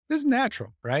biology. This is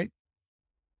natural, right?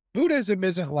 Buddhism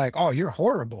isn't like, oh, you're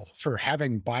horrible for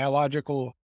having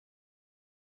biological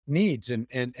needs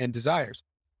and desires.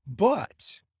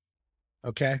 But,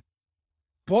 okay,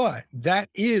 but that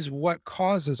is what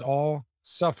causes all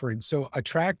suffering. So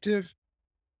attractive,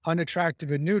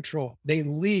 unattractive, and neutral, they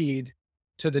lead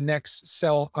to the next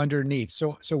cell underneath.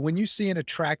 So when you see an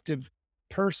attractive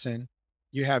person,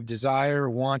 you have desire,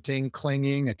 wanting,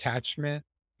 clinging, attachment.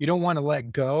 You don't want to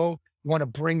let go. You want to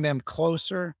bring them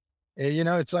closer.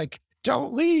 It's like,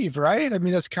 don't leave, right? I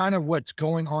mean, that's kind of what's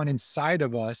going on inside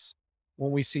of us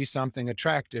when we see something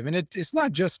attractive. And it's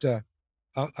not just a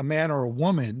man or a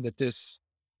woman that this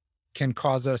can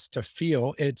cause us to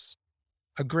feel. It's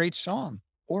a great song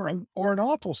or an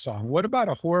awful song. What about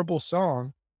a horrible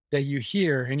song that you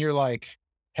hear and you're like,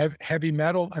 heavy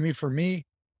metal? I mean, for me,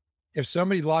 if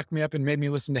somebody locked me up and made me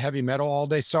listen to heavy metal all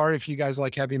day, sorry if you guys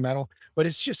like heavy metal, but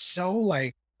it's just so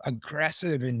like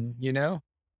aggressive and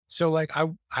so like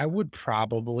I would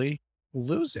probably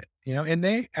lose it, and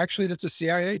they actually that's a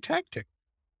CIA tactic.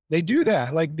 They do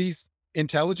that. Like these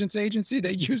intelligence agency,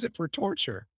 they use it for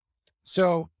torture.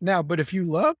 So now, but if you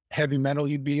love heavy metal,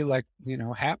 you'd be like,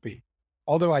 happy.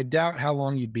 Although I doubt how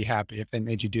long you'd be happy if they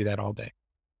made you do that all day.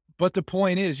 But the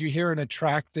point is, you hear an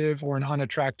attractive or an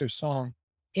unattractive song,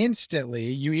 instantly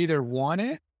you either want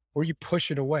it or you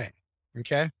push it away.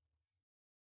 Okay.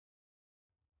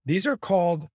 These are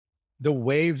called the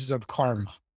waves of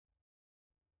karma.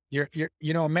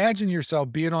 Imagine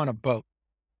yourself being on a boat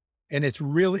and and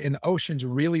the ocean's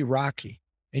really rocky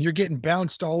and you're getting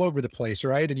bounced all over the place,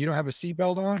 right? And you don't have a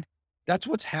seatbelt on. That's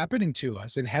what's happening to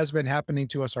us. It has been happening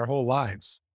to us our whole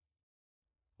lives.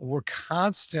 We're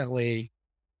constantly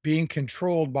being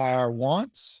controlled by our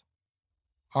wants,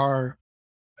 our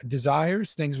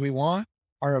desires, things we want,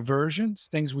 our aversions,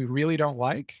 things we really don't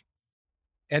like.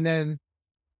 And then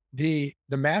the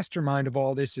mastermind of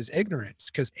all this is ignorance,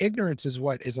 because ignorance is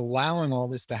what is allowing all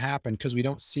this to happen because we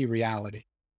don't see reality.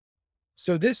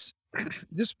 So this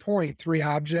point, three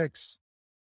objects,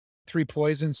 three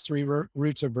poisons, three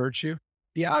roots of virtue.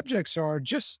 The objects are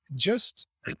just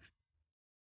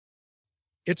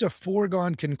it's a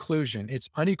foregone conclusion. It's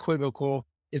unequivocal.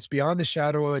 It's beyond the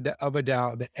shadow of a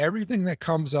doubt that everything that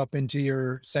comes up into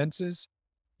your senses,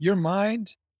 your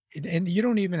mind, and you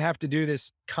don't even have to do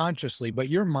this consciously, but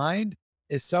your mind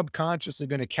is subconsciously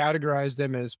going to categorize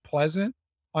them as pleasant,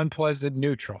 unpleasant,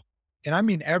 neutral. And I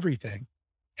mean everything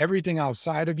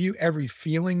outside of you, every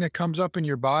feeling that comes up in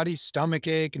your body, stomach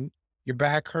ache and your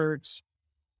back hurts,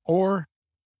 or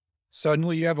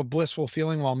suddenly you have a blissful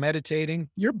feeling while meditating.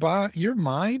 Your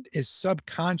mind is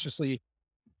subconsciously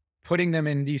putting them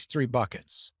in these three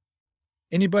buckets.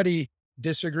 Anybody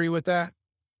disagree with that?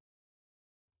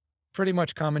 Pretty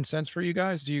much common sense for you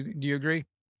guys. Do you agree?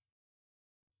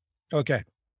 Okay.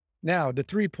 Now, the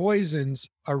three poisons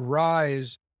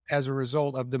arise as a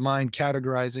result of the mind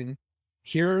categorizing,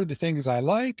 here are the things I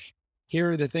like,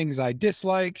 here are the things I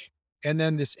dislike, and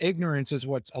then this ignorance is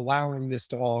what's allowing this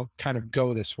to all kind of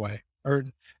go this way. Or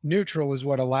neutral is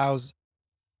what allows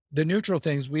the neutral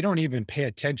things, we don't even pay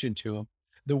attention to them.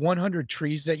 The 100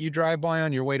 trees that you drive by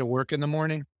on your way to work in the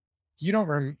morning, you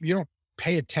don't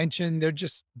pay attention. They're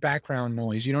just background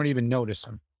noise. You don't even notice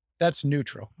them. That's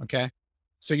neutral. Okay.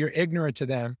 So you're ignorant to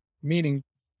them, meaning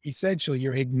essentially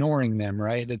you're ignoring them,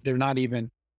 right? That they're not even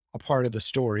a part of the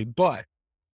story. But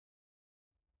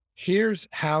here's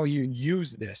how you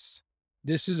use this.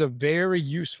 This is a very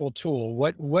useful tool.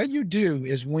 What you do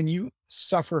is when you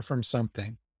suffer from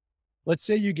something, let's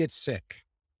say you get sick.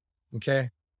 Okay.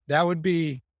 That would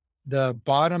be the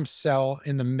bottom cell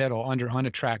in the middle under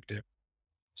unattractive.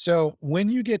 So when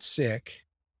you get sick,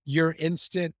 your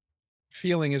instant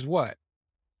feeling is what?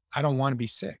 I don't want to be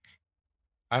sick.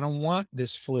 I don't want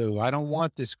this flu. I don't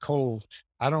want this cold.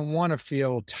 I don't want to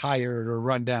feel tired or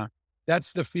run down.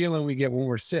 That's the feeling we get when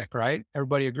we're sick, right?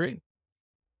 Everybody agree?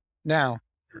 Now,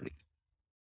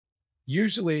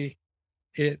 usually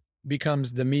it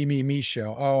becomes the me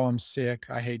show. Oh, I'm sick.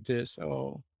 I hate this.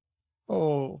 Oh,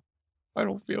 I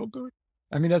don't feel good.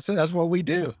 I mean, that's what we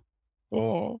do.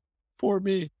 Oh, poor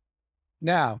me.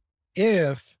 Now,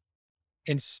 if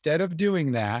instead of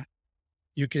doing that,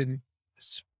 you can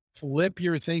flip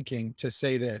your thinking to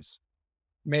say this,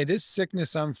 may this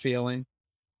sickness I'm feeling,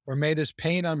 or may this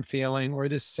pain I'm feeling, or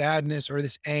this sadness, or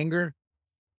this anger,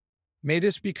 may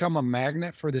this become a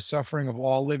magnet for the suffering of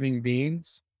all living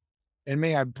beings. And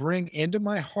may I bring into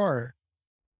my heart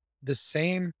the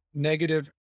same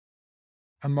negative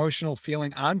emotional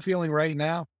feeling I'm feeling right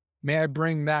now, may I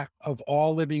bring that of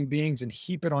all living beings and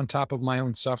heap it on top of my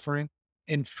own suffering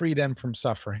and free them from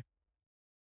suffering.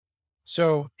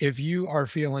 So if you are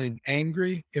feeling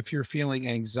angry, if you're feeling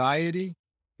anxiety,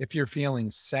 if you're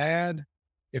feeling sad,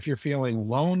 if you're feeling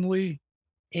lonely,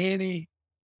 any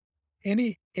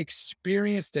any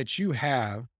experience that you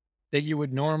have that you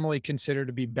would normally consider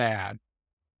to be bad,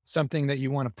 something that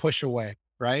you want to push away,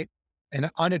 right? An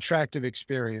unattractive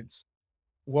experience.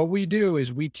 What we do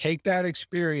is we take that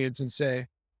experience and say,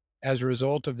 as a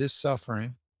result of this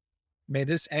suffering, may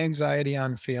this anxiety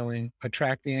I'm feeling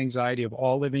attract the anxiety of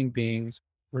all living beings,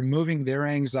 removing their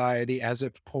anxiety as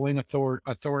if pulling a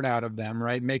thorn out of them,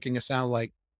 right? Making a sound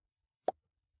like,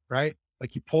 right?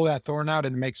 Like you pull that thorn out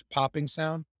and it makes a popping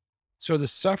sound. So the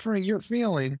suffering you're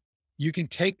feeling, you can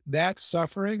take that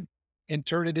suffering and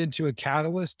turn it into a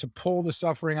catalyst to pull the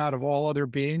suffering out of all other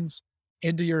beings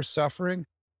into your suffering,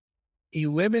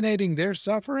 eliminating their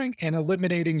suffering and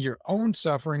eliminating your own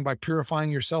suffering by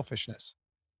purifying your selfishness.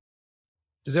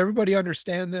 Does everybody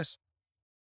understand this?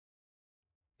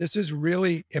 This is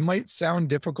really, it might sound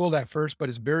difficult at first, but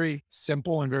it's very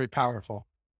simple and very powerful.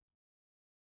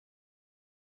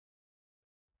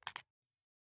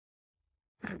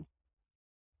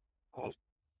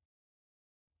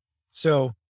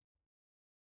 So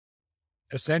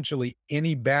essentially,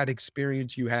 any bad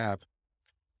experience you have,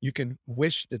 you can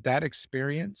wish that that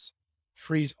experience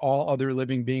frees all other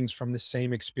living beings from the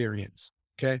same experience.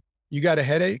 Okay. You got a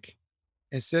headache.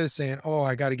 Instead of saying, oh,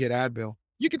 I got to get Advil,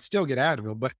 you can still get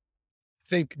Advil, but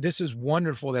think this is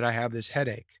wonderful that I have this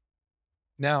headache.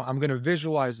 Now I'm going to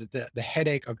visualize that the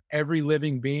headache of every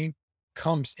living being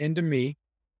comes into me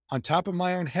on top of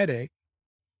my own headache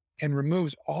and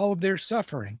removes all of their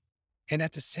suffering. And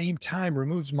at the same time,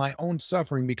 removes my own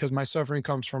suffering because my suffering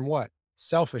comes from what?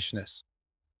 Selfishness.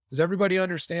 Does everybody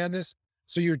understand this?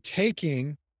 So you're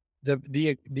taking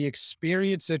the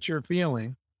experience that you're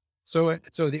feeling. So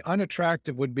the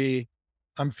unattractive would be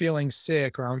I'm feeling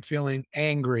sick or I'm feeling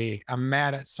angry, I'm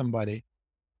mad at somebody.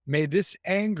 May this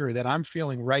anger that I'm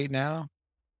feeling right now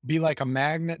be like a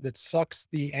magnet that sucks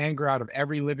the anger out of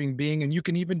every living being. And you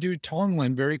can even do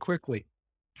Tonglen very quickly.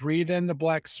 Breathe in the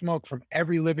black smoke from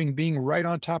every living being right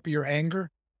on top of your anger.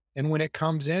 And when it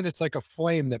comes in, it's like a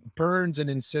flame that burns and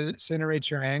incinerates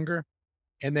your anger.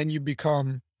 And then you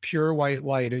become pure white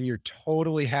light and you're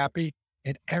totally happy.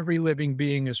 And every living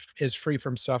being is free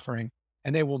from suffering.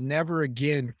 And they will never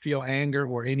again feel anger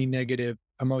or any negative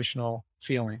emotional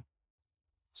feeling.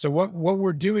 So what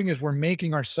we're doing is we're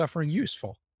making our suffering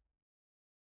useful.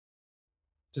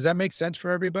 Does that make sense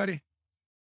for everybody?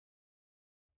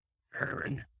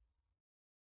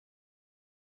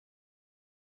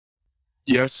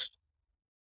 Yes.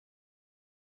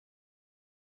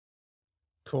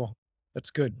 Cool.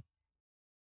 That's good.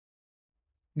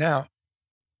 Now,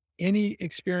 any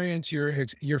experience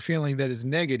you're feeling that is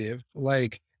negative,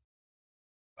 like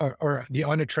or the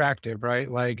unattractive, right?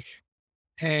 Like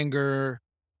anger,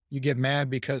 you get mad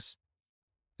because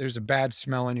there's a bad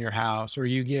smell in your house, or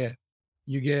you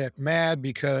get mad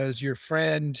because your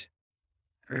friend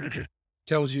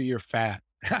tells you you're fat.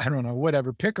 I don't know,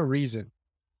 whatever. Pick a reason.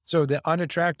 So the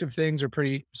unattractive things are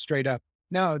pretty straight up.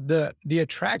 Now, the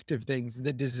attractive things,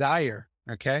 the desire,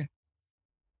 okay?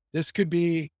 This could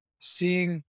be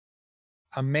seeing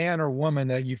a man or woman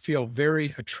that you feel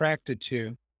very attracted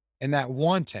to and that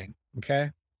wanting,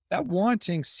 okay? That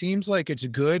wanting seems like it's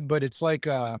good, but it's like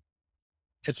a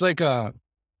it's like a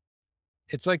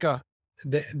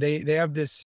they have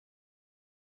this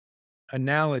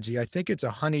analogy. I think it's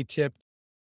a honey tipped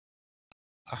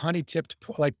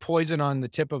like poison on the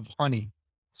tip of honey.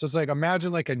 So it's like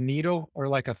imagine like a needle or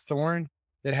like a thorn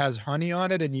that has honey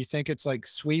on it and you think it's like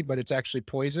sweet, but it's actually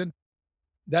poison.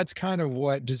 That's kind of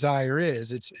what desire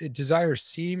is. Desire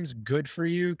seems good for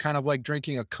you, kind of like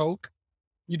drinking a Coke.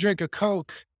 You drink a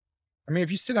Coke. I mean,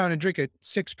 if you sit down and drink a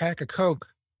six pack of Coke,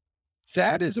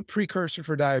 that is a precursor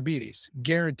for diabetes.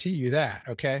 Guarantee you that.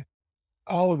 Okay.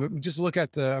 All of it. Just look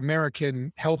at the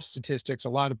American health statistics. A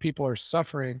lot of people are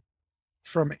suffering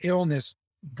from illness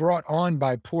brought on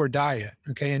by poor diet.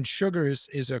 Okay. And sugar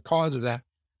is a cause of that.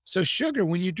 So, sugar,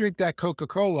 when you drink that Coca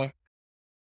Cola,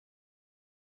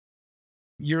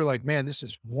 you're like, man, this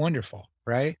is wonderful.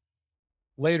 Right.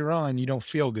 Later on, you don't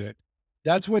feel good.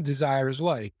 That's what desire is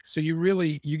like. So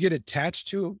you get attached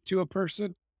to a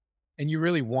person and you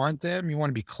really want them, you want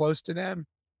to be close to them.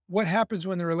 What happens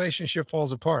when the relationship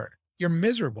falls apart? You're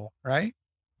miserable, right?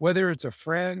 Whether it's a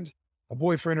friend, a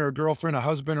boyfriend or a girlfriend, a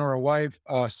husband or a wife,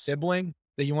 a sibling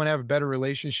that you want to have a better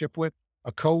relationship with,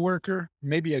 a coworker,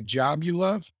 maybe a job you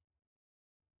love.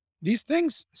 These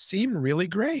things seem really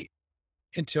great.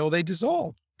 until they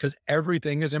dissolve because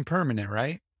everything is impermanent,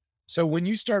 right? So when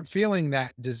you start feeling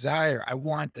that desire, I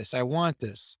want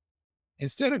this,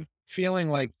 instead of feeling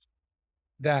like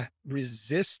that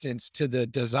resistance to the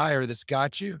desire that's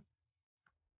got you,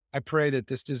 I pray that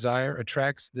this desire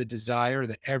attracts the desire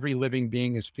that every living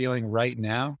being is feeling right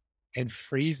now and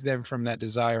frees them from that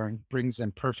desire and brings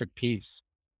them perfect peace.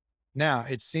 Now,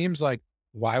 it seems like,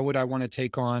 why would I want to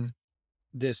take on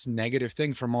this negative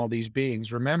thing from all these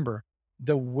beings? Remember,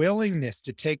 the willingness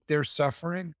to take their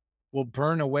suffering will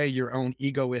burn away your own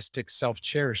egoistic self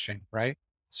cherishing, right?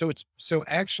 So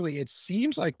actually, it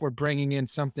seems like we're bringing in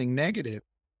something negative,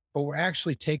 but we're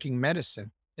actually taking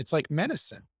medicine. It's like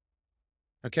medicine.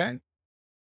 Okay.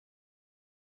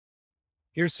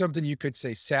 Here's something you could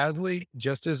say. Sadly,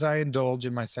 just as I indulge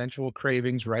in my sensual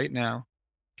cravings right now,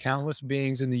 countless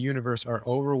beings in the universe are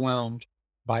overwhelmed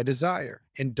by desire,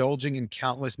 indulging in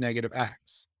countless negative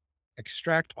acts.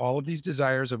 Extract all of these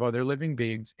desires of other living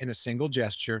beings in a single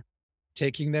gesture,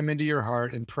 taking them into your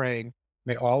heart and praying,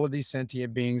 may all of these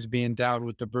sentient beings be endowed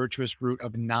with the virtuous root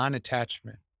of non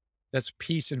attachment. That's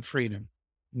peace and freedom.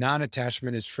 Non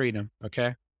attachment is freedom.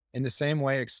 Okay. In the same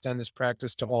way, extend this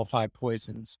practice to all five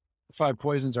poisons. The five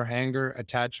poisons are anger,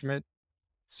 attachment.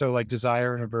 So, like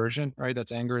desire and aversion, right?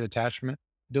 That's anger and attachment.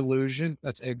 Delusion,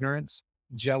 that's ignorance.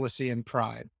 Jealousy and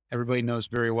pride. Everybody knows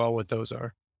very well what those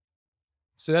are.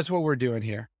 So, that's what we're doing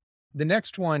here. The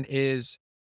next one is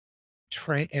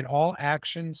train in all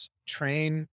actions,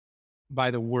 train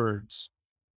by the words.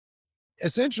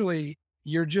 Essentially,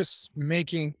 you're just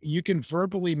making, you can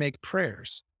verbally make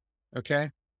prayers.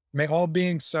 Okay. May all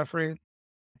beings suffering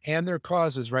and their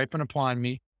causes ripen upon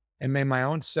me, and may my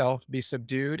own self be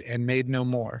subdued and made no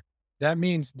more. That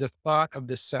means the thought of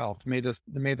the self, may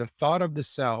the thought of the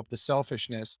self, the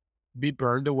selfishness, be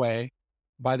burned away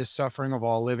by the suffering of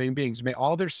all living beings. May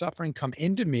all their suffering come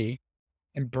into me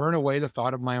and burn away the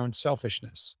thought of my own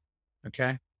selfishness.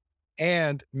 Okay.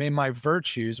 And may my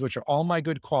virtues, which are all my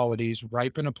good qualities,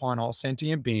 ripen upon all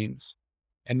sentient beings,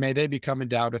 and may they become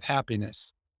endowed with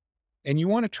happiness. And you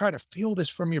want to try to feel this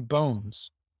from your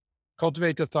bones.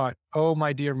 Cultivate the thought, oh,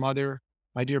 my dear mother,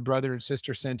 my dear brother and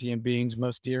sister sentient beings,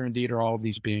 most dear indeed are all of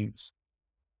these beings.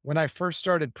 When I first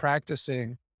started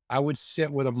practicing, I would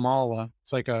sit with a mala.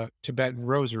 It's like a Tibetan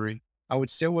rosary. I would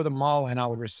sit with a mala and I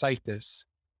would recite this.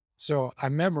 So I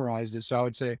memorized it. So I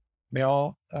would say, may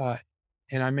all,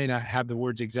 and I may not have the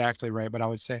words exactly right, but I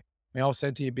would say, may all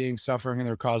sentient beings suffering and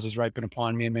their causes ripen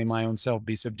upon me, and may my own self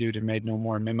be subdued and made no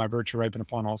more. And may my virtue ripen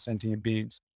upon all sentient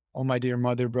beings. Oh, my dear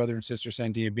mother, brother, and sister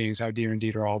sentient beings, how dear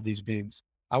indeed are all these beings.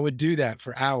 I would do that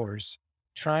for hours,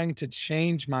 trying to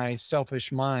change my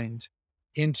selfish mind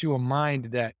into a mind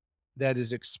that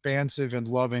is expansive and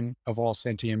loving of all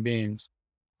sentient beings.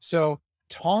 So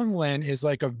Tonglen is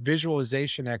like a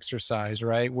visualization exercise,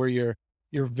 right? Where you're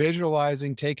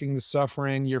visualizing taking the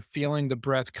suffering, you're feeling the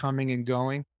breath coming and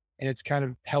going, and it's kind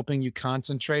of helping you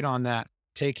concentrate on that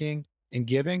taking and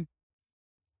giving.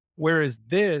 Whereas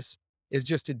this is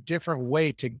just a different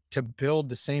way to build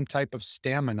the same type of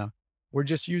stamina. We're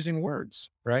just using words,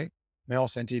 right? May all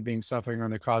sentient beings suffering on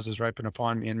their causes ripen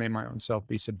upon me, and may my own self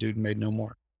be subdued and made no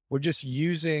more. We're just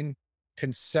using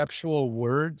conceptual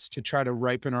words to try to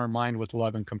ripen our mind with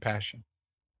love and compassion.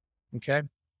 Okay.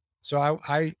 So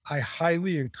I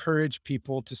highly encourage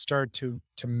people to start to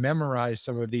memorize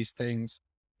some of these things,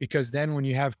 because then when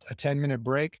you have a 10-minute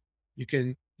break, you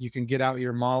can get out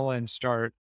your mala and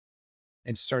start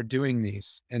doing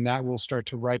these, and that will start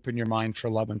to ripen your mind for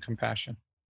love and compassion.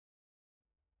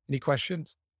 Any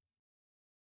questions?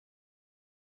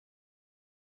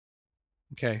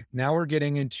 Okay, now we're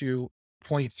getting into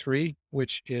point 3,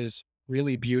 which is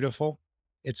really beautiful.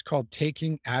 It's called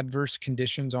taking adverse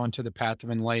conditions onto the path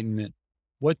of enlightenment.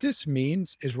 What this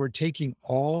means is we're taking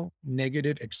all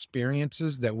negative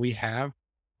experiences that we have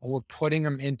and we're putting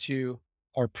them into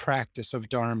our practice of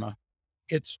Dharma.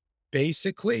 It's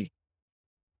basically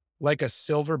like a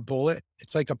silver bullet.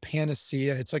 It's like a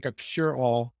panacea. It's like a cure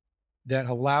all that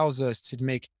allows us to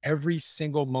make every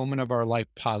single moment of our life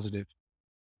positive.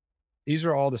 These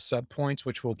are all the sub points,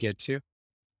 which we'll get to.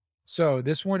 So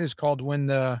this one is called when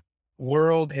the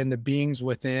world and the beings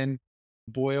within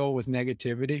boil with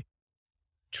negativity,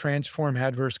 transform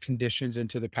adverse conditions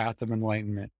into the path of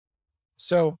enlightenment.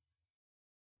 So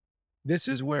this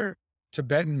is where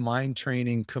Tibetan mind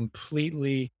training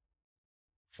completely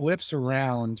flips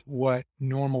around what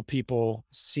normal people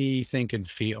see, think, and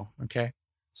feel. Okay.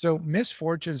 So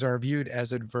misfortunes are viewed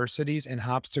as adversities and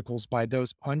obstacles by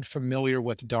those unfamiliar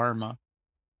with Dharma.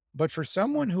 But for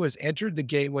someone who has entered the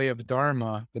gateway of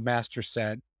Dharma, the master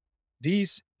said,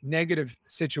 these negative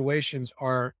situations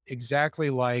are exactly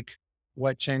like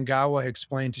what Changawa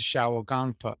explained to Shao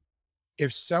Gangpa.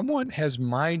 If someone has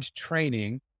mind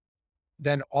training,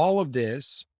 then all of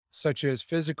this, such as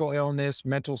physical illness,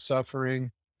 mental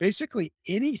suffering, basically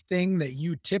anything that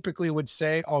you typically would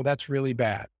say, oh, that's really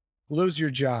bad, lose your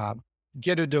job,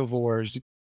 get a divorce,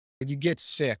 you get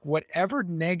sick, whatever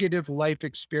negative life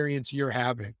experience you're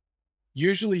having,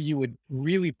 usually you would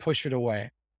really push it away.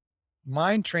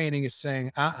 Mind training is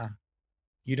saying,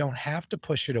 you don't have to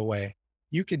push it away.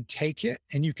 You can take it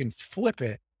and you can flip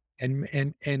it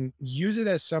and use it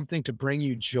as something to bring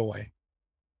you joy.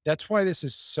 That's why this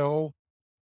is so,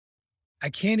 I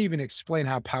can't even explain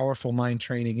how powerful mind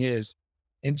training is.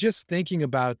 And just thinking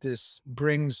about this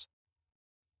brings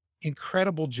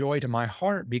incredible joy to my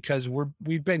heart because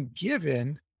we've been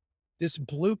given this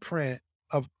blueprint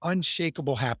of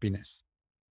unshakable happiness.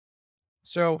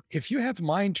 So if you have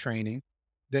mind training,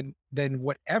 then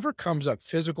whatever comes up,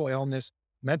 physical illness,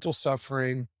 mental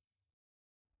suffering,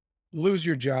 lose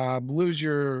your job, lose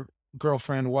your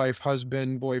girlfriend, wife,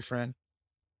 husband, boyfriend,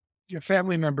 your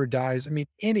family member dies. I mean,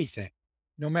 anything,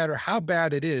 no matter how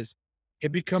bad it is,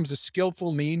 it becomes a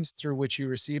skillful means through which you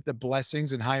receive the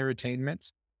blessings and higher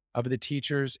attainments of the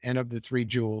teachers and of the three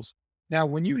jewels. Now,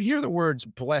 when you hear the words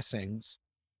blessings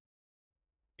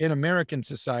in American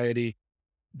society,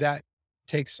 that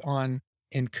takes on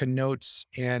and connotes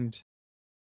and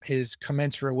is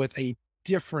commensurate with a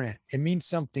different, it means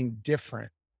something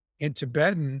different. In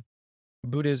Tibetan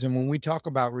Buddhism, when we talk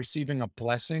about receiving a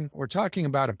blessing, we're talking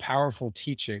about a powerful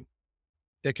teaching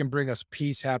that can bring us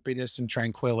peace, happiness, and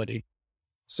tranquility.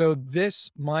 So this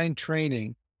mind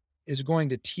training is going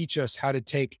to teach us how to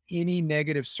take any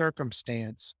negative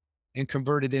circumstance and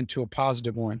convert it into a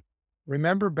positive one.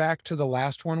 Remember back to the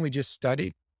last one we just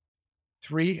studied?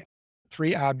 Three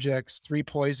objects, three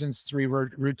poisons, three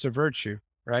roots of virtue,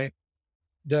 right?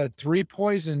 The three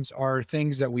poisons are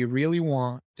things that we really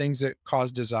want, things that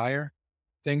cause desire,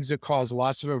 things that cause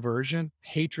lots of aversion,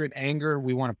 hatred, anger,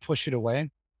 we want to push it away.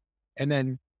 And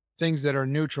then things that are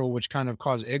neutral, which kind of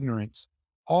cause ignorance.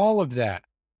 All of that,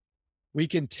 we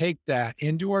can take that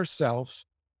into ourselves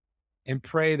and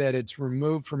pray that it's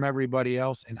removed from everybody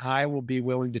else. And I will be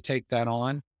willing to take that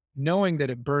on, knowing that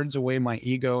it burns away my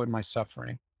ego and my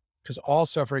suffering, because all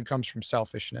suffering comes from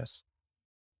selfishness.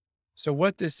 So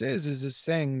what this is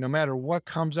saying, no matter what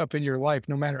comes up in your life,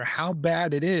 no matter how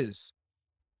bad it is,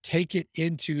 take it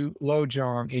into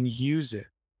Lojong and use it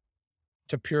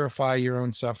to purify your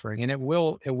own suffering. And it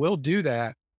will do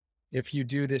that if you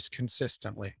do this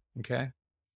consistently. Okay.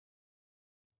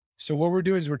 So what we're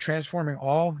doing is we're transforming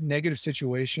all negative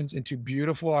situations into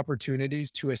beautiful opportunities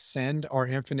to ascend our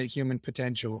infinite human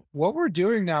potential. What we're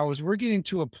doing now is we're getting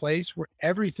to a place where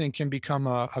everything can become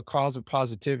a cause of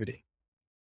positivity.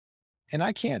 And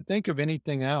I can't think of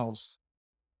anything else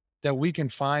that we can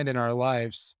find in our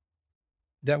lives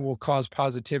that will cause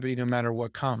positivity no matter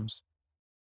what comes.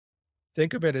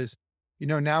 Think of it as,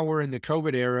 now we're in the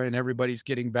COVID era and everybody's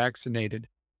getting vaccinated.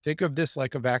 Think of this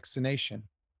like a vaccination.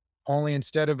 Only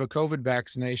instead of a COVID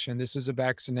vaccination, this is a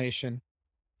vaccination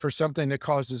for something that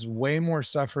causes way more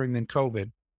suffering than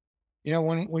COVID.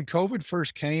 When COVID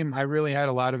first came, I really had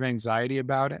a lot of anxiety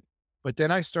about it. But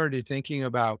then I started thinking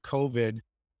about COVID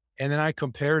and then I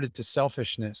compared it to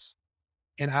selfishness.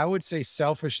 And I would say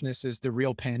selfishness is the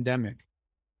real pandemic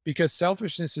because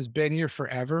selfishness has been here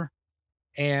forever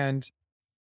and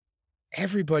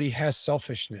everybody has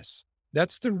selfishness.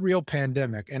 That's the real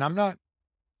pandemic. And I'm not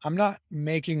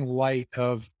making light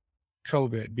of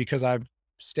COVID because I've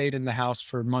stayed in the house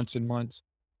for months and months.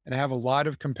 And I have a lot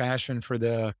of compassion for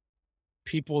the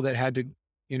people that had to,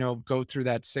 go through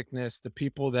that sickness, the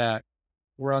people that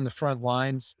were on the front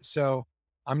lines. So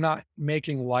I'm not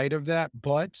making light of that,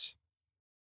 but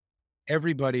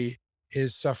everybody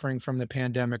is suffering from the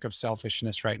pandemic of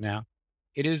selfishness right now.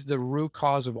 It is the root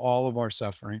cause of all of our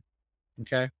suffering.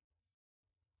 Okay.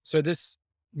 So this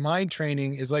mind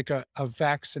training is like a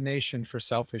vaccination for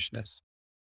selfishness.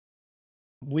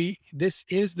 This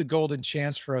is the golden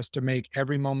chance for us to make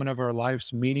every moment of our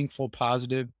lives meaningful,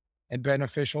 positive, and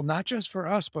beneficial, not just for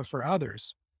us, but for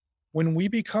others. When we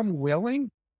become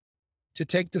willing to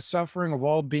take the suffering of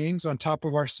all beings on top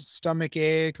of our stomach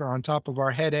ache or on top of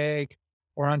our headache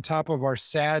or on top of our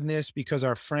sadness because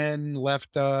our friend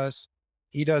left us,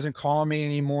 he doesn't call me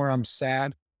anymore, I'm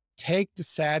sad. Take the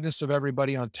sadness of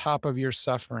everybody on top of your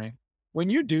suffering. When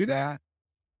you do that,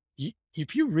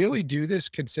 if you really do this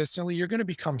consistently, you're going to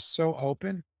become so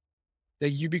open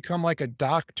that you become like a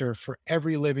doctor for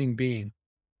every living being.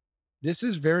 This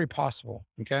is very possible.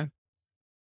 Okay.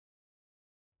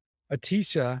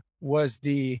 Atisha was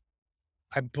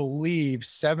I believe,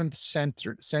 7th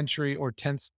century or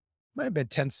 10th might have been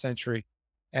 10th century.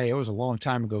 Hey, it was a long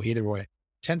time ago either way.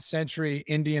 10th century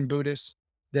Indian Buddhists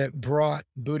that brought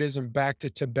Buddhism back to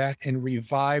Tibet and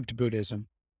revived Buddhism.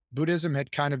 Buddhism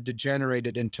had kind of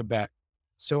degenerated in Tibet.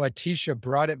 So Atisha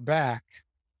brought it back.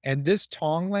 And this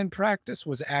Tonglen practice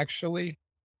was actually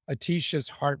Atisha's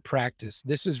heart practice.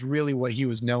 This is really what he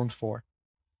was known for.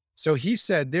 So he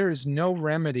said there is no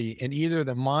remedy in either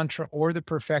the mantra or the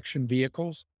perfection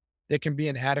vehicles that can be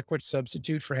an adequate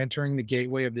substitute for entering the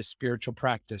gateway of this spiritual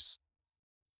practice.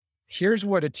 Here's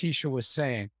what Atisha was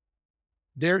saying.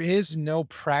 There is no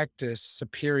practice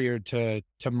superior to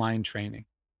mind training.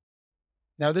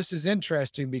 Now, this is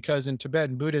interesting because in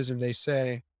Tibetan Buddhism, they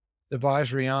say the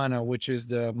Vajrayana, which is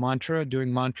the mantra,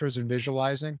 doing mantras and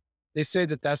visualizing, they say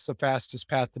that that's the fastest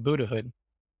path to Buddhahood.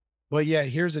 But yet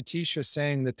here's Atisha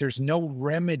saying that there's no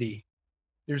remedy,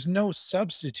 there's no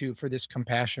substitute for this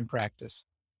compassion practice.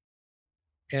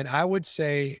 And I would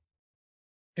say,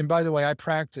 and by the way, I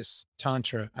practice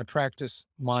Tantra, I practice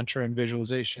mantra and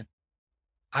visualization.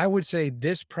 I would say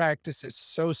this practice is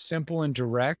so simple and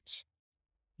direct,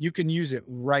 you can use it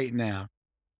right now.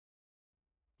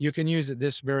 You can use it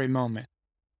this very moment.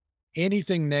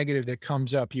 Anything negative that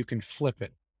comes up, you can flip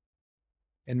it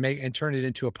and turn it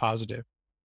into a positive.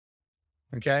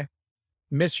 Okay.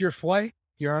 Miss your flight.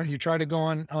 You try to go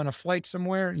on a flight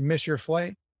somewhere. You miss your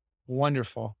flight.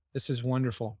 Wonderful. This is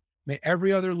wonderful. May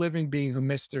every other living being who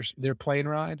missed their plane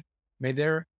ride, may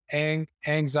their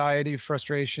anxiety,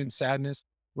 frustration, sadness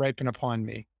ripen upon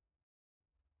me.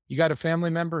 You got a family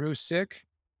member who's sick.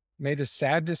 May the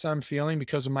sadness I'm feeling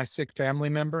because of my sick family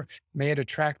member, may it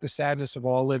attract the sadness of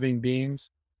all living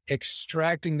beings,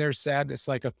 extracting their sadness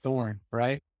like a thorn,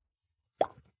 right?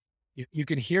 You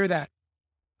can hear that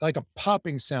like a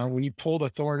popping sound when you pull the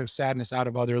thorn of sadness out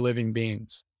of other living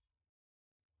beings.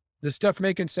 This stuff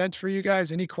making sense for you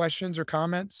guys? Any questions or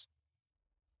comments?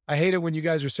 I hate it when you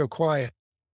guys are so quiet.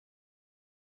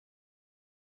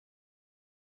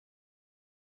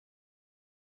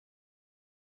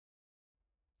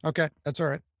 Okay, that's all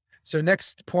right. So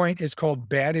next point is called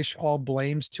banish all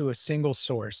blames to a single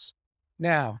source.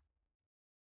 Now,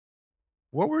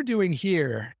 what we're doing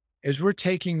here is we're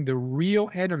taking the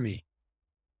real enemy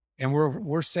and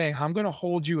we're saying, I'm going to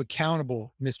hold you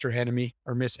accountable, Mr. Enemy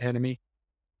or Miss Enemy.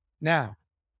 Now,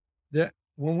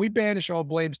 when we banish all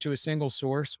blames to a single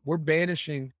source, we're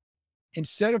banishing,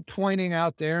 instead of pointing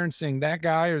out there and saying that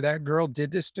guy or that girl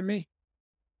did this to me,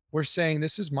 we're saying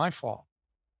this is my fault.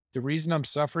 The reason I'm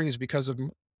suffering is because of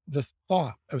the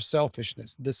thought of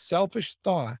selfishness, the selfish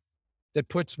thought that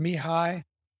puts me high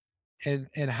and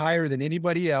higher than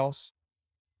anybody else.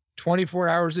 24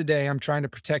 hours a day, I'm trying to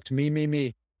protect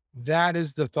me. That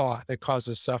is the thought that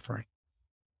causes suffering.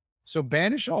 So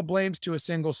banish all blames to a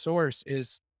single source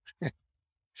is,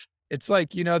 it's like,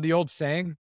 the old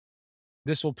saying,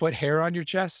 this will put hair on your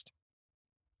chest.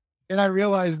 And I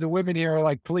realize the women here are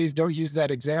like, please don't use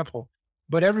that example.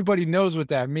 But everybody knows what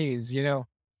that means.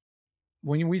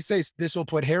 When we say this will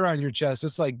put hair on your chest,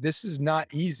 it's like, this is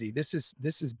not easy. This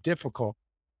is difficult.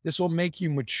 This will make you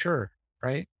mature,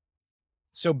 right?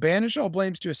 So banish all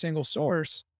blames to a single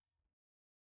source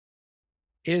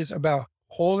is about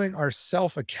holding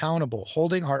ourself accountable,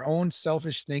 holding our own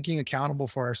selfish thinking accountable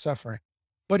for our suffering.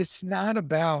 But it's not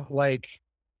about like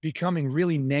becoming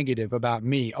really negative about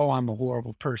me. Oh, I'm a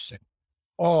horrible person.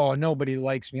 Oh, nobody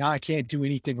likes me. I can't do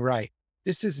anything right.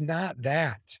 This is not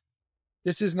that.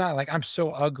 This is not like I'm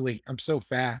so ugly. I'm so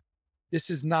fat.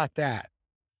 This is not that.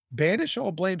 Banish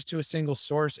all blames to a single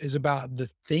source is about the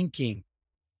thinking.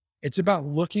 It's about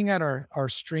looking at our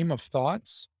stream of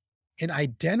thoughts and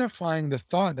identifying the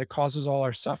thought that causes all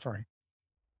our suffering.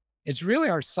 It's really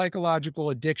our psychological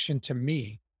addiction to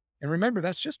me. And remember,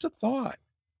 that's just a thought.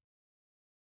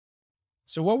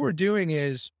 So what we're doing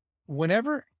is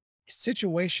whenever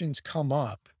situations come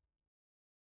up,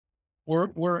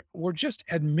 we're just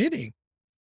admitting,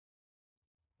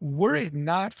 were it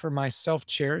not for my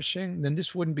self-cherishing, then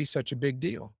this wouldn't be such a big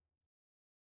deal.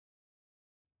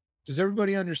 Does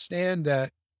everybody understand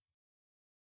that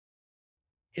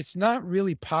it's not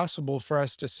really possible for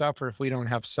us to suffer if we don't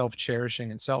have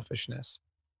self-cherishing and selfishness?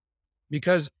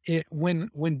 Because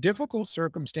when difficult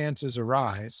circumstances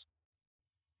arise,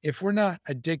 if we're not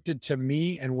addicted to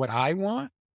me and what I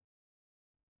want,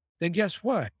 then guess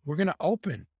what? We're going to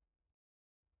open.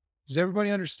 Does everybody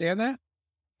understand that?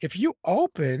 If you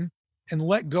open and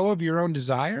let go of your own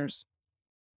desires,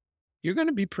 you're going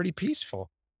to be pretty peaceful.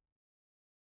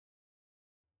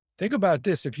 Think about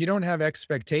this. If you don't have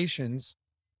expectations,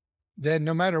 then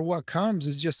no matter what comes,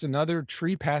 it's just another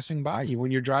tree passing by you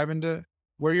when you're driving to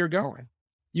where you're going.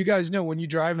 You guys know when you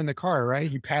drive in the car,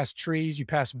 right? You pass trees, you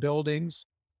pass buildings.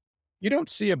 You don't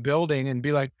see a building and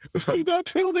be like,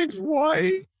 that building's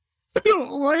white. I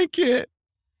don't like it.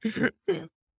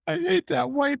 I hate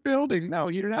that white building. No,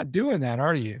 you're not doing that,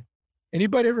 are you?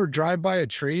 Anybody ever drive by a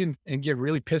tree and get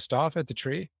really pissed off at the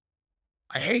tree?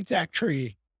 I hate that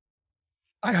tree.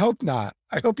 I hope not.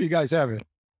 I hope you guys haven't.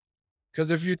 Because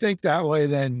if you think that way,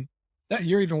 then that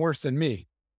you're even worse than me.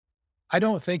 I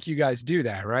don't think you guys do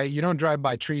that, right? You don't drive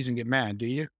by trees and get mad, do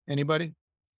you? Anybody?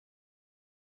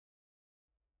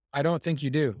 I don't think you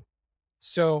do.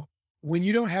 So when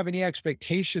you don't have any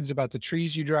expectations about the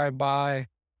trees you drive by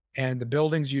and the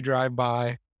buildings you drive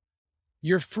by,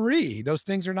 you're free. Those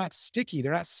things are not sticky.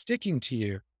 They're not sticking to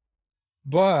you.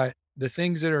 But the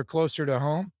things that are closer to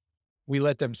home, we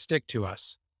let them stick to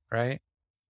us, right?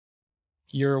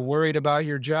 You're worried about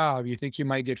your job. You think you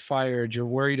might get fired. You're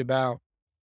worried about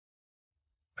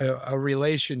a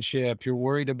relationship. You're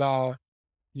worried about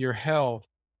your health.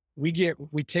 We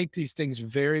take these things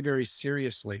very, very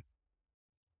seriously.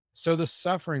 So the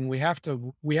suffering, we have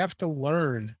to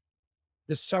learn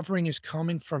the suffering is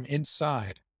coming from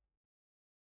inside.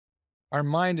 Our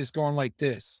mind is going like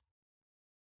this,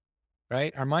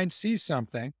 right? Our mind sees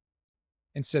something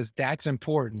and says, that's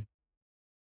important.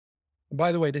 And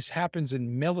by the way, this happens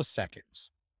in milliseconds,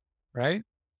 right?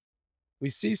 We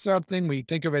see something, we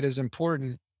think of it as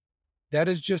important. That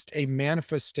is just a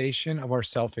manifestation of our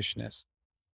selfishness.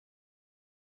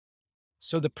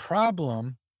 So the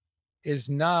problem is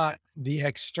not the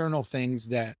external things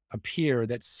that appear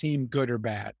that seem good or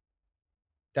bad.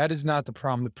 That is not the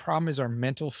problem. The problem is our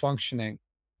mental functioning,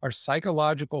 our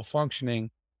psychological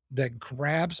functioning that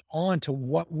grabs onto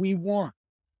what we want.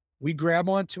 We grab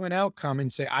onto an outcome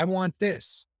and say, I want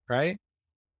this, right?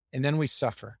 And then we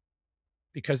suffer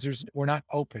because we're not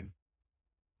open.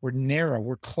 We're narrow.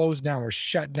 We're closed down. We're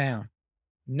shut down.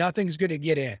 Nothing's going to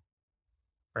get in,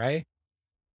 right?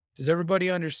 Does everybody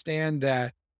understand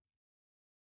that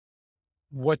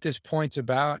what this point's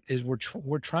about is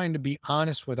we're trying to be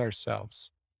honest with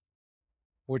ourselves.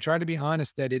 We're trying to be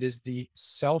honest that it is the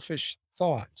selfish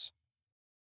thought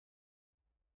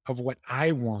of what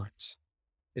I want.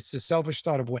 It's the selfish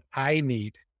thought of what I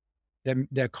need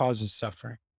that causes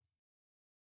suffering.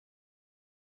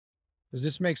 Does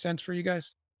this make sense for you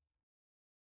guys?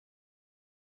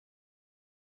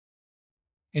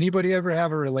 Anybody ever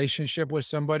have a relationship with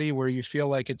somebody where you feel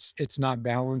like it's not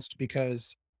balanced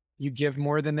because you give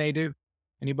more than they do?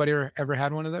 Anybody ever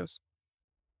had one of those?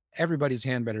 Everybody's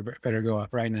hand better go up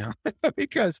right now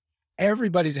because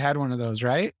everybody's had one of those,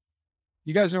 right?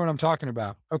 You guys know what I'm talking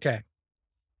about. Okay.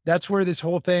 That's where this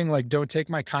whole thing, like, don't take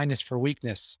my kindness for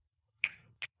weakness.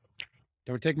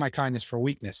 Don't take my kindness for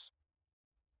weakness.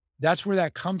 That's where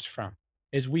that comes from,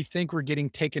 is we think we're getting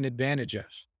taken advantage of.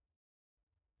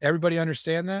 Everybody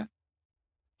understand that?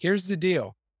 Here's the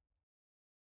deal.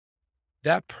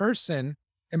 That person,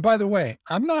 and by the way,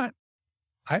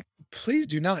 please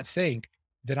do not think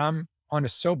that I'm on a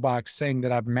soapbox saying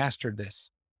that I've mastered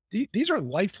this. These are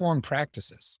lifelong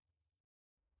practices.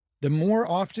 The more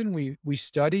often we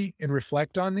study and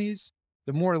reflect on these,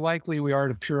 the more likely we are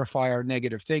to purify our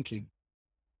negative thinking.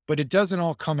 But it doesn't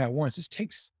all come at once. This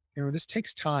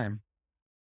takes time.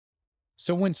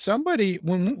 So when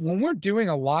we're doing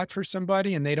a lot for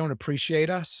somebody and they don't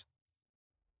appreciate us,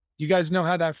 you guys know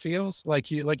how that feels? Like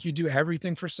you do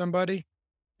everything for somebody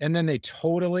and then they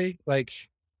totally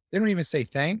they don't even say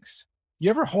thanks. You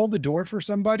ever hold the door for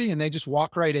somebody and they just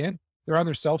walk right in? They're on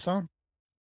their cell phone.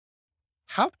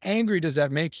 How angry does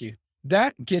that make you?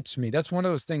 That gets me. That's one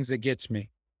of those things that gets me.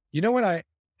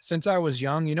 Since I was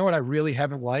young, you know what I really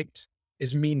haven't liked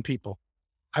is mean people.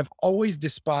 I've always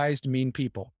despised mean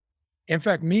people. In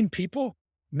fact, mean people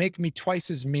make me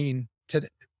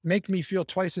make me feel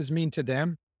twice as mean to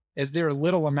them as their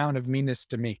little amount of meanness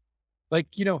to me.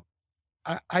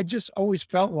 I just always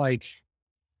felt like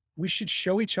we should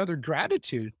show each other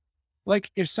gratitude.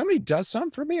 Like if somebody does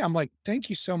something for me, I'm like, thank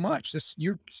you so much.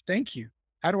 Thank you.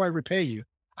 How do I repay you?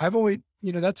 I've always,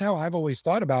 that's how I've always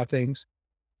thought about things.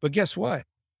 But guess what?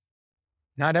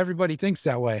 Not everybody thinks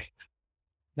that way.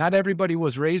 Not everybody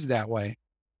was raised that way.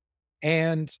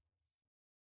 And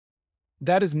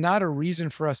that is not a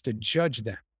reason for us to judge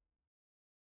them.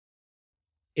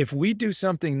 If we do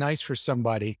something nice for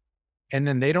somebody and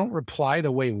then they don't reply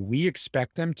the way we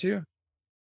expect them to,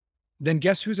 then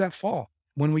guess who's at fault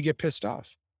when we get pissed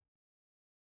off?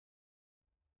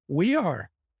 We are,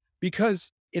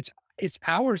 because it's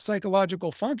our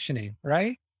psychological functioning,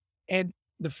 right? And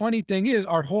the funny thing is,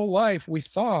 our whole life we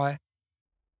thought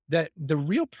that the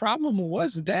real problem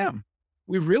was them.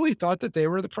 We really thought that they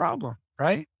were the problem,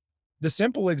 right? The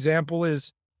simple example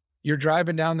is You're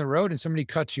driving down the road and somebody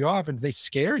cuts you off and they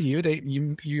scare you.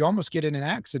 You almost get in an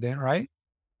accident, right?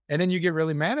 And then you get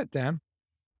really mad at them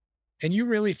and you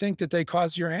really think that they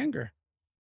caused your anger,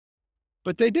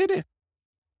 but they didn't.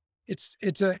 It's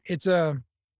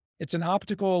an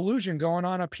optical illusion going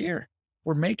on up here.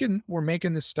 We're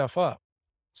making this stuff up.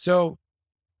 So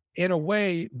in a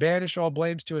way, banish all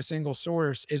blames to a single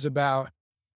source is about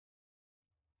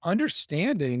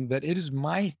understanding that it is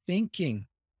my thinking.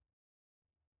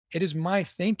 It is my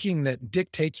thinking that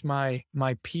dictates my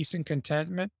peace and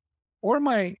contentment or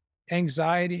my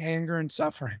anxiety, anger, and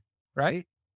suffering, right?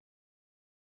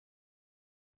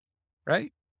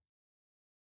 Right?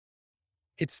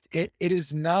 It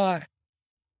is not.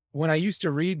 When I used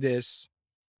to read this,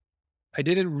 I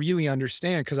didn't really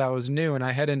understand because I was new and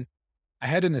I hadn't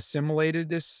assimilated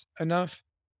this enough.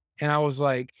 And I was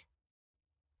like,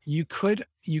 you could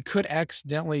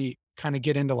accidentally kind of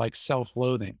get into like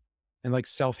self-loathing and like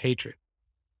self-hatred,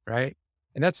 right?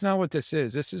 And that's not what this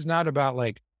is. This is not about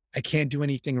like, I can't do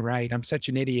anything right. I'm such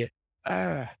an idiot.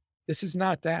 Ah, this is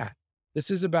not that. This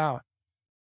is about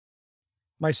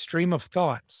my stream of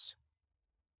thoughts,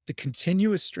 the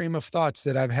continuous stream of thoughts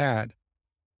that I've had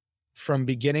from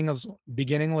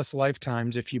beginningless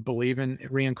lifetimes, if you believe in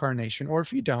reincarnation, or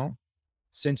if you don't,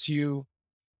 since you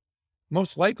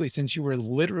most likely since you were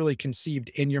literally conceived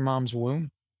in your mom's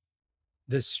womb,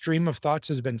 the stream of thoughts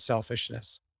has been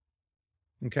selfishness.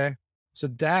 Okay. So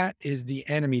that is the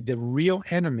enemy. The real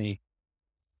enemy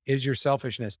is your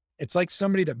selfishness. It's like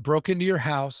somebody that broke into your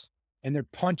house and they're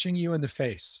punching you in the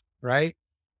face, right?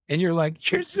 And you're like,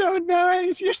 you're so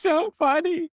nice. You're so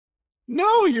funny.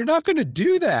 No, you're not going to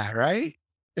do that, right?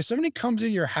 If somebody comes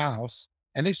in your house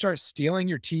and they start stealing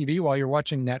your TV while you're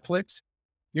watching Netflix,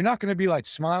 you're not going to be like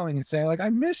smiling and saying like, I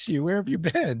miss you. Where have you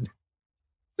been?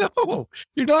 No,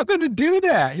 you're not going to do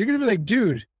that. You're going to be like,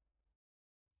 dude,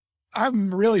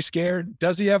 I'm really scared.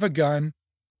 Does he have a gun?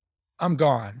 I'm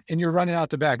gone. And you're running out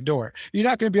the back door. You're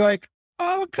not going to be like,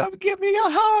 oh, come give me a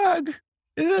hug.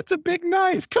 That's a big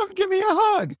knife. Come give me a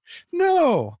hug.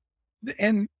 No.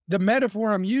 And the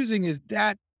metaphor I'm using is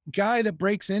that guy that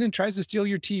breaks in and tries to steal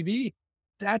your TV.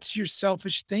 That's your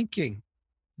selfish thinking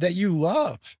that you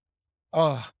love.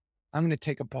 Oh, I'm going to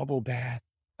take a bubble bath.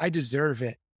 I deserve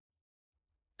it.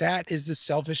 That is the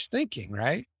selfish thinking,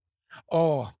 right?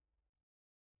 Oh,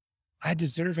 I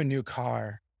deserve a new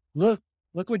car. Look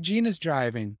what Gina's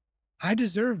driving. I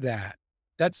deserve that.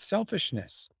 That's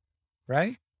selfishness,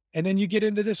 right? And then you get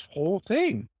into this whole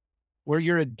thing where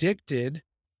you're addicted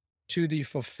to the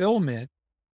fulfillment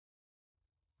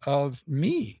of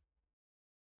me.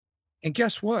 And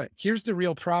guess what? Here's the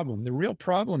real problem. The real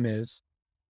problem is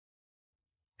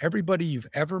everybody you've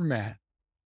ever met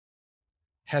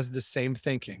has the same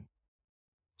thinking.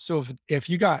 So if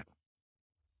you got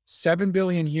 7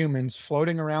 billion humans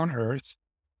floating around Earth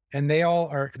and they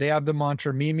have the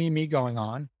mantra, me going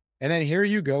on. And then here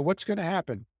you go. What's going to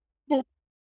happen? Boop,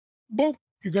 boop.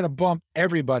 You're going to bump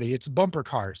everybody. It's bumper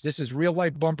cars. This is real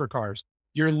life bumper cars.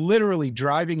 You're literally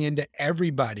driving into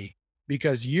everybody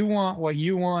because you want what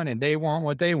you want and they want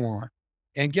what they want.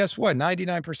 And guess what?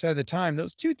 99% of the time,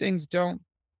 those two things don't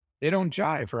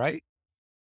jive, right?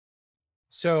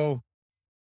 So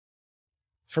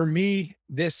for me,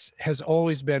 this has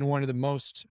always been one of the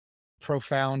most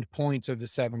profound points of the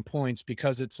 7 points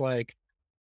because it's like,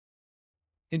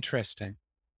 interesting.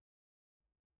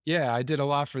 Yeah, I did a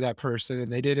lot for that person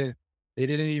and they didn't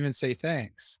even say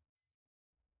thanks.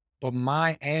 But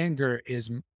my anger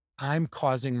I'm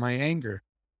causing my anger.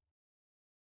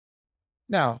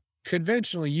 Now,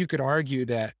 conventionally, you could argue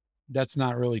that that's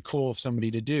not really cool of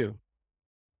somebody to do,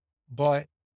 but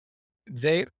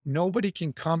nobody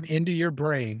can come into your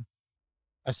brain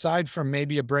aside from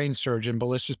maybe a brain surgeon, but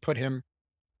let's just put him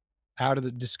out of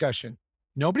the discussion.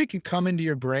 Nobody can come into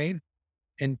your brain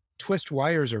and twist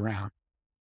wires around.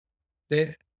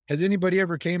 Has anybody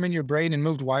ever came in your brain and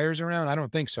moved wires around? I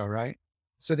don't think so, right?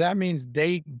 So that means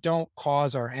they don't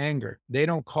cause our anger. They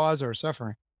don't cause our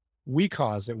suffering. We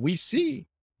cause it. We see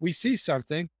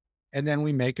something and then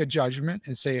we make a judgment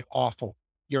and say, awful,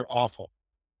 you're awful.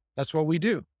 That's what we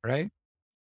do, right?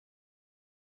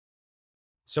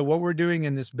 So what we're doing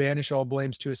in this banish all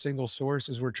blames to a single source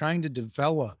is we're trying to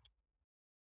develop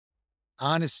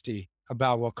honesty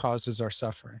about what causes our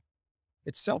suffering.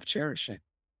 It's self-cherishing.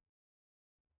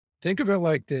 Think of it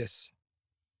like this.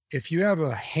 If you have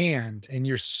a hand and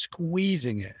you're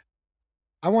squeezing it,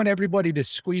 I want everybody to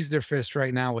squeeze their fist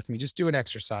right now with me. Just do an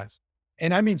exercise.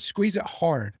 And I mean, squeeze it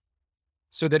hard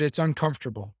so that it's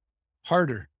uncomfortable.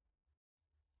 Harder.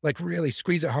 Like really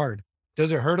squeeze it hard.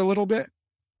 Does it hurt a little bit?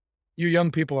 You young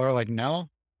people are like, no,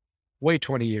 wait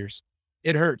 20 years.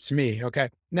 It hurts me. Okay.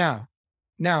 Now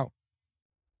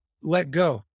let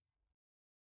go.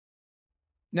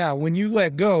 Now, when you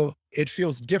let go, it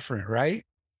feels different, right?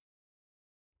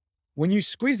 When you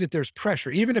squeeze it, there's pressure,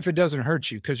 even if it doesn't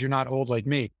hurt you because you're not old like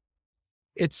me.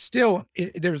 It's still,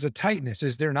 there's a tightness,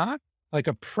 is there not? Like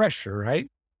a pressure, right?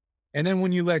 And then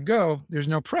when you let go, there's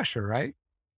no pressure, right?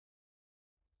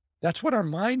 That's what our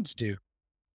minds do.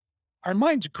 Our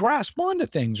minds grasp onto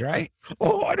things, right?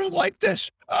 Oh, I don't like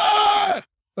this. Ah!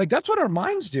 Like that's what our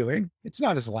mind's doing. It's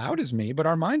not as loud as me, but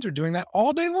our minds are doing that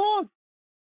all day long.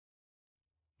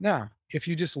 Now, if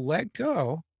you just let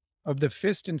go of the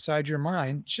fist inside your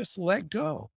mind, just let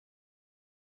go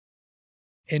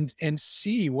and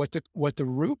see what the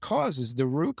root cause is. The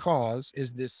root cause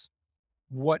is this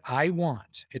what I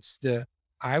want. It's the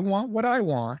I want what I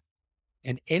want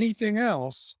and anything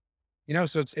else,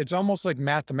 so it's almost like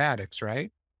mathematics,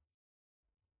 right?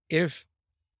 If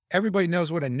everybody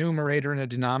knows what a numerator and a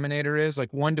denominator is,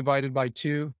 like 1 divided by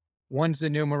 2, 1's the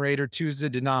numerator, 2's the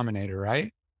denominator,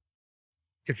 right?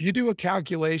 If you do a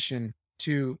calculation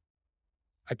for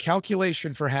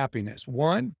happiness,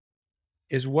 1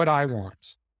 is what I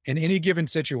want in any given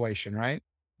situation, right?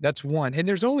 That's 1. And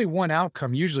there's only one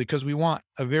outcome usually because we want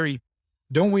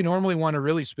don't we normally want a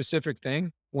really specific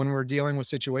thing when we're dealing with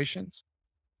situations?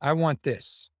 I want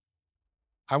this.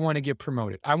 I want to get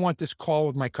promoted. I want this call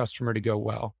with my customer to go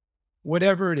well.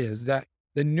 Whatever it is, that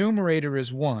the numerator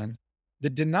is 1,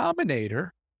 the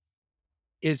denominator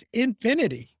is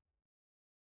infinity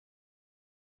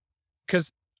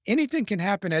because anything can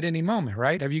happen at any moment,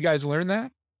 right? Have you guys learned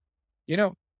that? You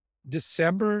know,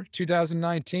 December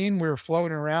 2019, we were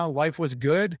floating around, life was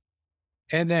good.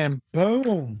 And then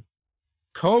boom,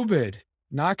 COVID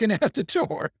knocking at the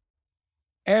door.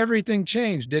 Everything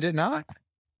changed, did it not?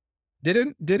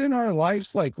 Didn't our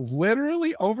lives like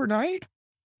literally overnight?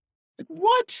 Like,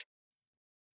 what?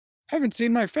 I haven't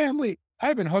seen my family. I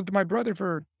haven't hugged my brother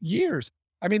for years.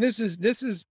 I mean, this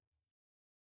is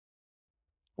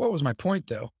what was my point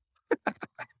though?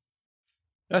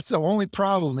 That's the only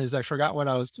problem is I forgot what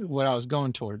I was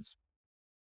going towards.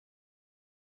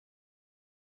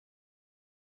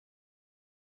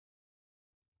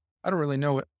 I don't really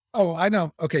know it. Oh, I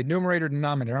know. Okay, numerator,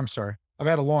 denominator. I'm sorry. I've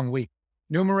had a long week.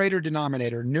 Numerator,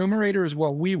 denominator. Numerator is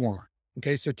what we want.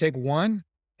 Okay, so take 1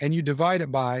 and you divide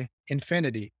it by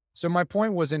infinity. So my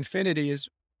point was infinity is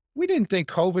we didn't think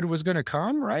COVID was going to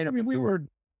come, right? I mean, we were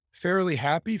fairly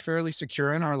happy, fairly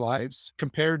secure in our lives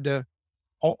compared to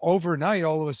overnight.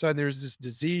 All of a sudden, there's this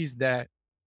disease that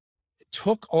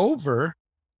took over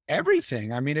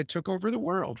everything. I mean, it took over the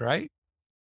world, right?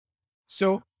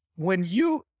 So when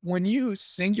you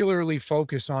singularly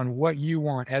focus on what you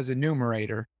want as a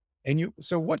numerator,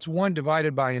 so what's 1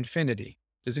 divided by infinity?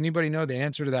 Does anybody know the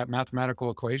answer to that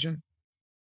mathematical equation?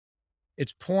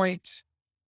 It's point.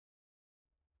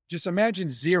 Just imagine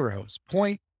zeros,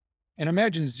 and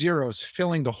imagine zeros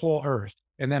filling the whole earth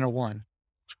and then a 1.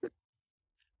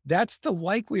 That's the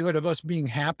likelihood of us being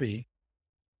happy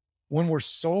when we're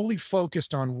solely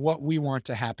focused on what we want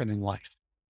to happen in life.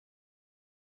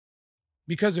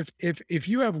 Because if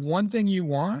you have one thing you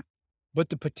want, but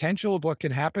the potential of what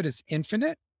can happen is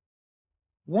infinite,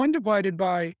 1 divided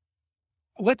by,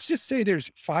 let's just say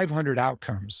there's 500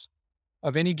 outcomes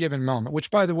of any given moment,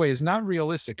 which by the way is not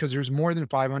realistic because there's more than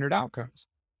 500 outcomes.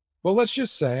 But let's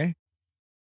just say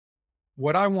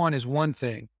what I want is one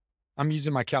thing. I'm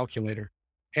using my calculator.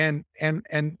 And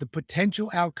the potential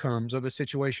outcomes of a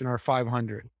situation are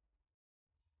 500.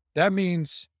 That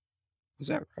means, is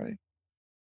that right?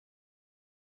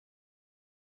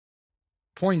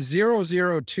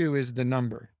 0.002 is the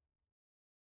number.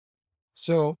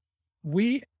 So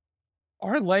we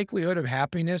our likelihood of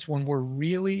happiness when we're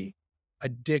really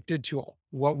addicted to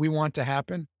what we want to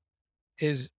happen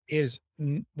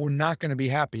we're not going to be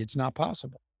happy. It's not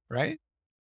possible, right?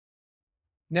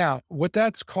 Now, what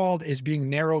that's called is being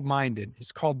narrow-minded.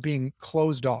 It's called being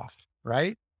closed off,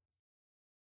 right?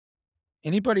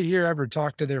 Anybody here ever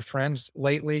talked to their friends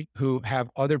lately who have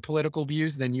other political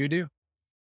views than you do?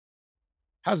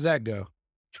 How's that go?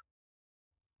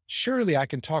 Surely I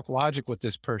can talk logic with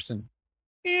this person.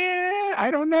 Yeah, I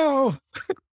don't know.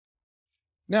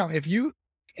 Now, if you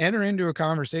enter into a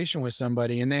conversation with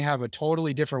somebody and they have a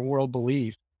totally different world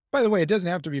belief, by the way, it doesn't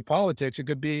have to be politics. It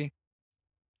could be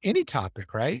any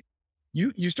topic, right?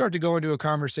 You start to go into a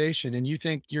conversation and you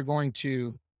think you're going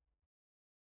to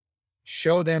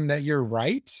show them that you're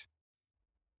right,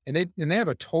 and they have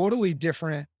a totally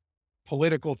different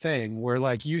political thing where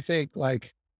like you think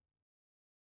like,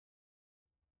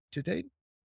 do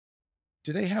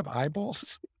they have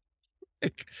eyeballs?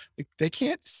 Like they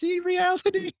can't see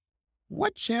reality.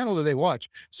 what channel do they watch?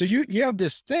 So you have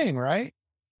this thing, right?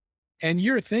 And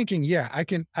you're thinking, yeah, I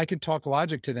can talk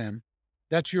logic to them.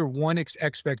 That's your one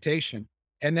expectation.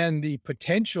 And then the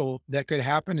potential that could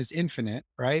happen is infinite,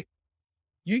 right?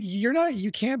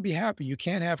 You can't be happy. You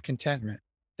can't have contentment.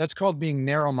 That's called being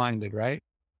narrow-minded, right?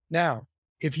 Now,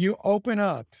 if you open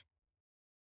up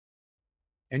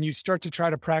and you start to try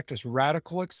to practice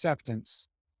radical acceptance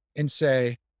and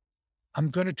say, I'm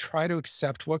going to try to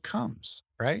accept what comes,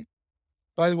 right?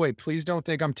 By the way, please don't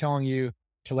think I'm telling you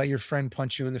to let your friend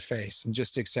punch you in the face and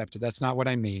just accept it. That's not what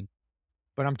I mean.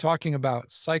 But I'm talking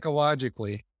about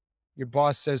psychologically, your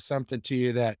boss says something to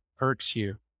you that irks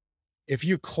you. If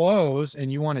you close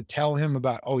and you want to tell him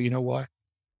about, oh, you know what?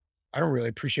 I don't really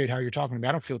appreciate how you're talking to me.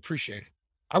 I don't feel appreciated.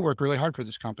 I work really hard for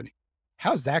this company.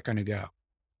 How's that going to go?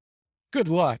 Good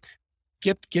luck.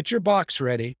 Get your box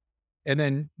ready and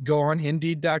then go on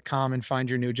indeed.com and find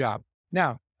your new job.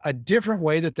 Now, a different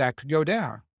way that could go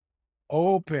down.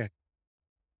 Open.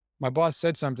 My boss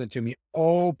said something to me.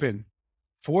 Open.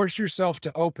 Force yourself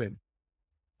to open.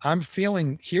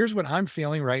 Here's what I'm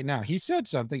feeling right now. He said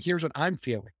something. Here's what I'm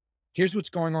feeling. Here's what's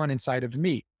going on inside of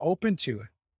me. Open to it.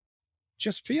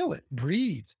 Just feel it.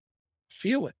 Breathe.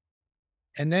 Feel it.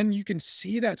 And then you can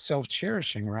see that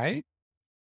self-cherishing, right?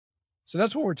 So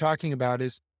that's what we're talking about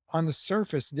is on the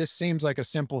surface, this seems like a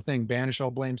simple thing, banish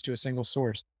all blames to a single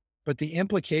source. But the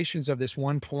implications of this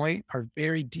one point are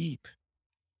very deep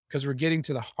because we're getting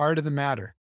to the heart of the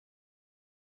matter.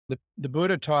 The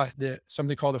Buddha taught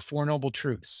something called the Four Noble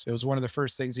Truths. It was one of the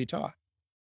first things he taught.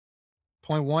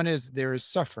 Point one is there is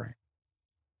suffering.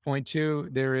 Point two,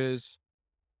 there is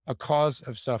a cause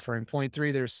of suffering. Point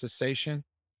three, there's cessation.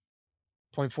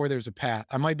 Point four, there's a path.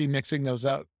 I might be mixing those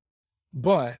up,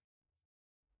 but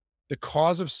the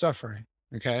cause of suffering,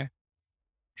 okay,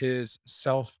 is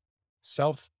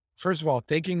first of all,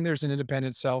 thinking there's an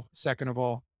independent self. Second of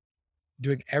all,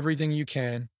 doing everything you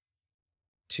can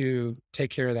to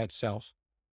take care of that self.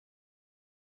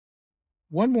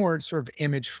 One more sort of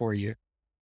image for you.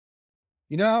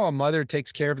 You know how a mother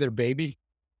takes care of their baby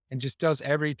and just does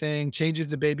everything, changes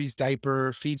the baby's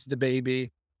diaper, feeds the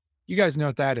baby. You guys know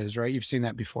what that is, right? You've seen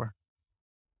that before.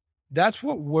 That's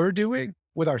what we're doing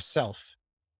with ourself.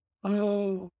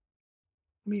 Oh,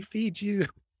 let me feed you.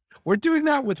 We're doing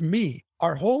that with me.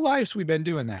 Our whole lives, we've been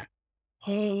doing that.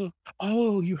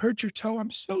 Oh, you hurt your toe.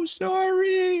 I'm so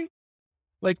sorry.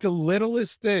 Like the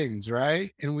littlest things,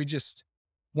 right? And we just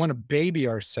want to baby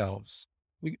ourselves.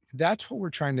 That's what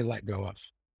we're trying to let go of.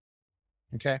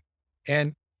 Okay.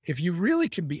 And if you really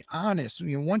can be honest,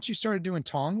 once you started doing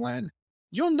Tonglen,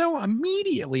 you'll know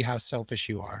immediately how selfish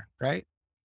you are, right?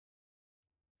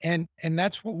 And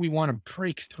that's what we want to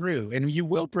break through. And you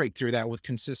will break through that with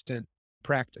consistent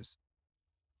practice.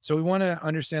 So we want to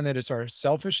understand that it's our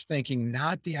selfish thinking,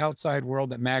 not the outside world,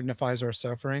 that magnifies our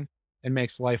suffering and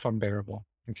makes life unbearable.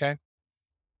 Okay.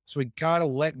 So we got to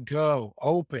let go,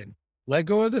 open, let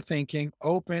go of the thinking,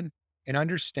 open, and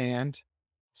understand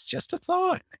it's just a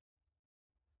thought.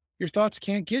 Your thoughts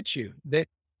can't get you. That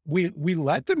we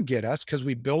let them get us because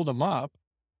we build them up.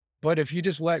 But if you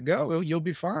just let go, you'll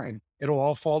be fine. It'll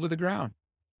all fall to the ground.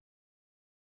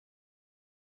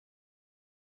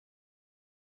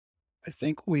 I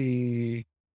think we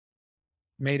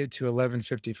made it to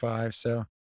 11:55. So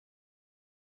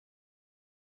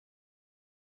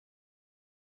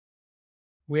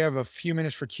we have a few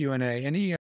minutes for Q&A.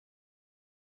 Any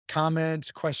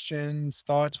comments, questions,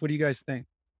 thoughts? What do you guys think?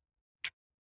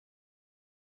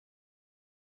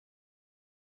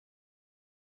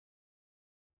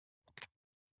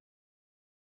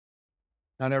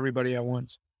 Not everybody at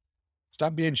once.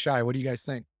 Stop being shy. What do you guys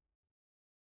think?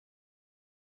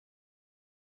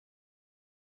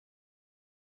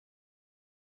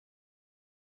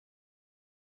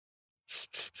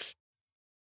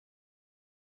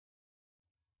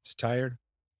 Just tired?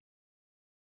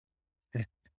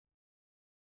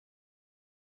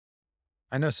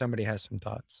 I know somebody has some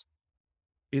thoughts.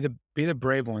 Be the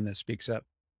brave one that speaks up.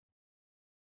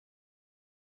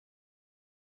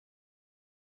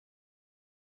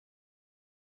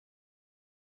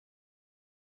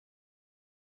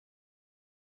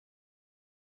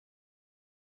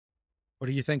 What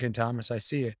are you thinking, Thomas? I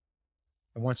see it.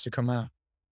 It wants to come out.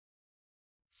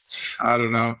 I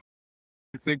don't know.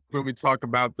 I think when we talk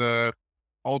about the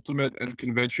ultimate and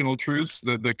conventional truths,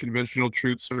 the conventional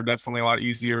truths are definitely a lot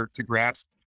easier to grasp.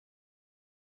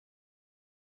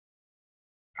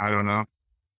 I don't know.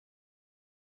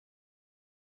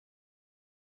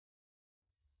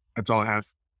 That's all I have.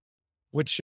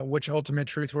 Which ultimate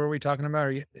truth were we talking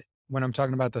about? When I'm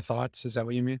talking about the thoughts, is that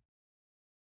what you mean?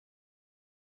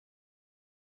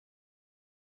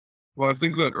 Well, I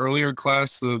think that earlier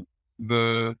class,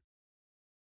 the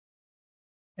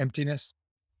Emptiness.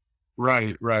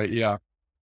 right, right, yeah.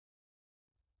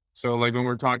 So like when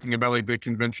we're talking about like the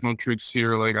conventional truths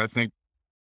here, like I think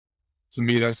to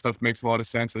me that stuff makes a lot of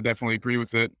sense. I definitely agree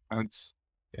with it. It's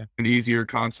Yeah. an easier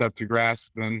concept to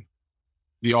grasp than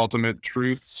the ultimate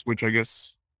truths, which I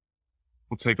guess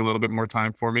will take a little bit more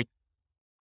time for me.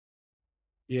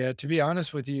 Yeah, to be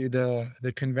honest with you,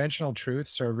 the conventional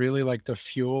truths are really like the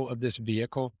fuel of this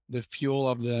vehicle, the fuel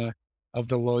of the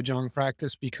Lojong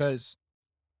practice, because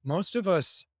most of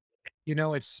us,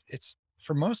 it's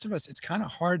for most of us, it's kind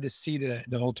of hard to see the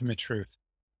ultimate truth.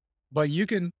 But you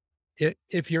can,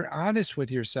 if you're honest with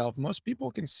yourself, most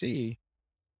people can see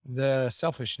the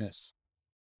selfishness.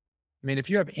 I mean, if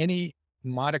you have any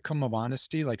modicum of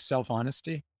honesty, like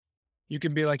self-honesty, you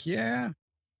can be like, yeah,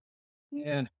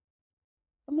 I'm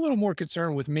a little more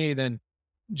concerned with me than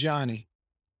Johnny.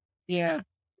 Yeah,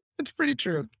 it's pretty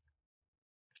true,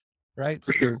 right?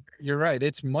 For So sure. you're right.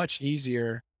 It's much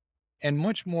easier and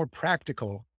much more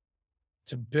practical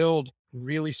to build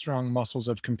really strong muscles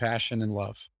of compassion and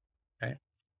love, right?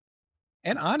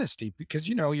 And honesty, because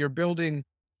you're building,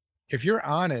 if you're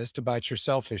honest about your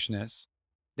selfishness,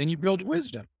 then you build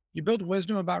wisdom. You build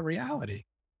wisdom about reality,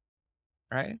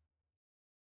 right?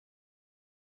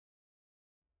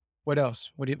 What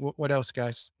else? What else,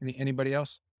 guys? Anybody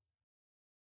else?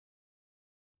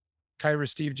 Kyra,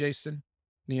 Steve, Jason?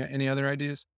 Any other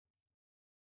ideas?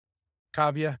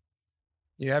 Kavya,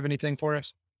 you have anything for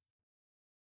us?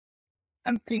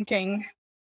 I'm thinking.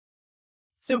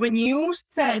 So when you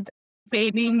said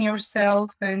babying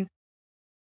yourself and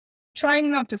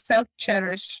trying not to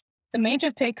self-cherish, the major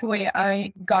takeaway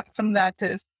I got from that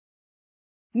is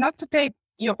not to take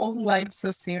your own life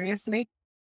so seriously,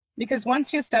 because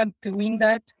once you start doing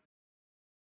that,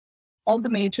 all the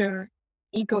major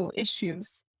ego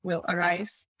issues will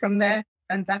arise from there,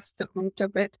 and that's the root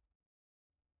of it,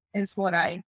 is what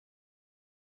I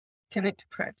can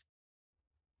interpret.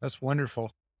 That's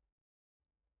wonderful.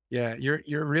 Yeah,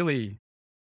 you're really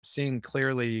seeing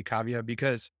clearly, Kavya,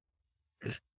 because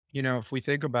if we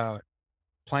think about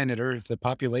planet Earth, the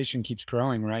population keeps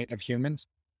growing, right, of humans.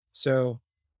 So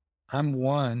I'm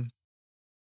one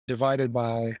divided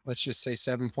by, let's just say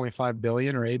 7.5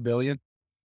 billion or 8 billion.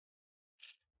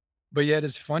 But yet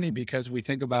it's funny because we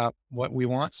think about what we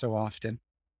want so often.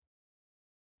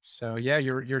 So yeah,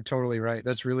 you're totally right.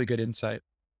 That's really good insight.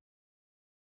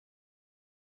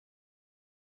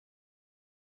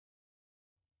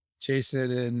 Jason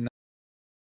and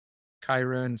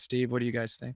Kyra and Steve, what do you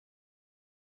guys think?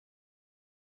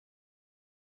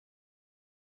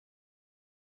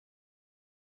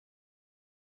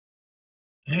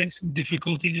 I have some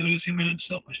difficulty noticing my own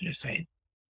selfishness. I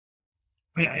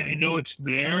know it's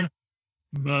there,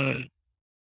 but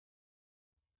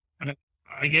I,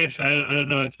 I guess I don't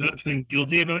know. It's not feeling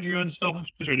guilty about your own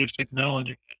selfishness or just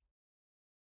acknowledging it.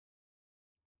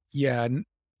 Yeah,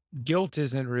 guilt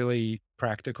isn't really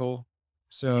practical. Mm.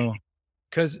 So,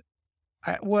 because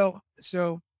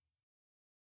so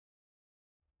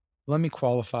let me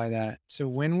qualify that. So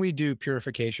when we do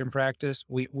purification practice,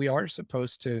 we are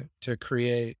supposed to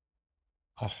create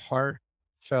a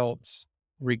heartfelt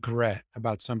regret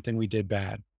about something we did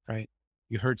bad, right?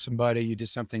 You hurt somebody, you did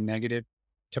something negative.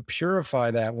 To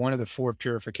purify that, one of the four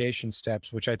purification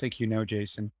steps, which I think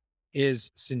Jason,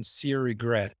 is sincere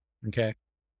regret. Okay.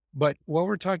 But what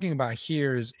we're talking about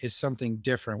here is something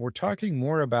different. We're talking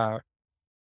more about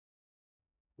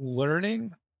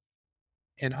learning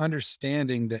and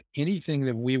understanding that anything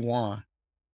that we want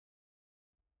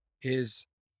is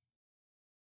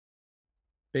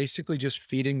basically just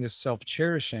feeding this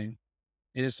self-cherishing,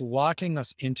 and it's locking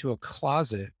us into a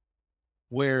closet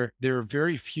where there are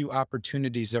very few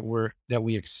opportunities that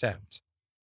we accept.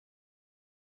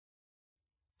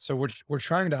 So we're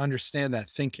trying to understand that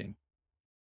thinking.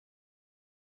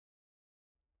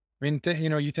 I mean,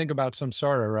 you think about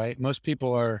samsara, right? Most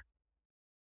people are,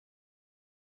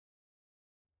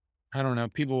 I don't know,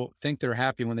 people think they're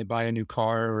happy when they buy a new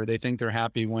car, or they think they're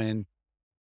happy when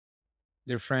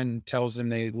their friend tells them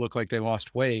they look like they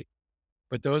lost weight.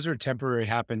 But those are temporary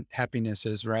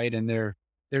happinesses, right? And they're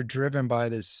driven by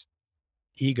this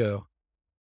ego.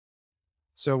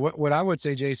 So what I would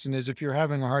say, Jason, is if you're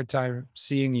having a hard time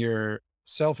seeing your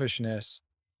selfishness,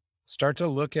 start to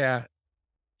look at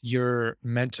your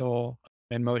mental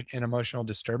and emotional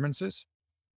disturbances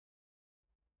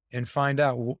and find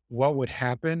out what would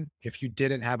happen if you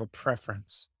didn't have a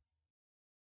preference.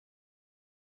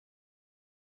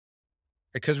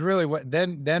 Because really,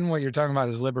 then what you're talking about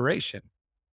is liberation.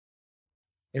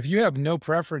 If you have no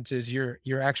preferences,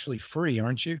 you're actually free,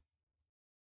 aren't you?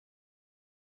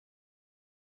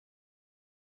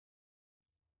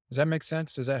 Does that make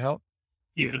sense? Does that help?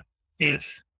 Yeah. Yes.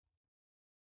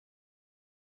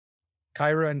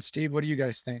 Kyra and Steve, what do you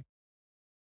guys think?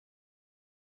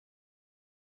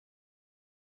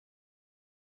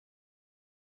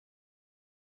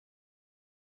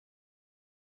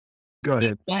 Go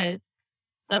ahead.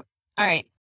 But all right.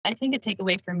 I think a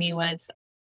takeaway for me was,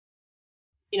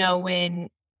 when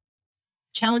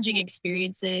challenging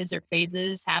experiences or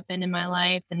phases happen in my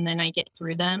life and then I get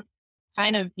through them,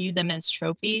 kind of view them as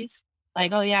trophies.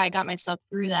 Like, oh yeah, I got myself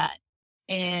through that.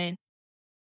 And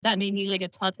that made me like a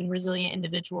tough and resilient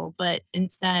individual. But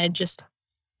instead, just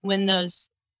when those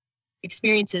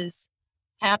experiences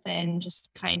happen, just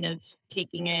kind of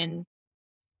taking in,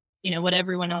 what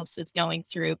everyone else is going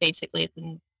through, basically,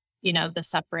 and, the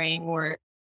suffering or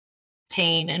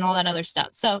pain and all that other stuff.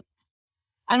 So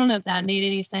I don't know if that made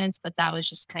any sense, but that was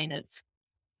just kind of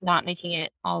not making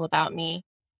it all about me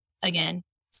again.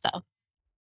 So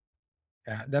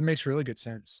Yeah, that makes really good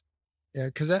sense. Yeah,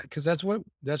 because that's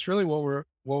really what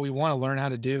we want to learn how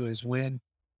to do is when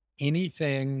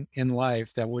anything in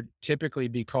life that would typically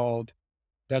be called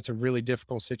that's a really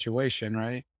difficult situation,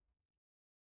 right?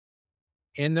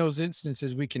 In those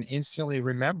instances, we can instantly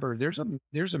remember there's a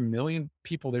million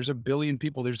people, there's a billion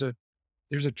people, there's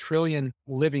a trillion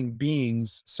living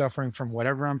beings suffering from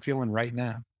whatever I'm feeling right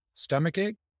now. Stomach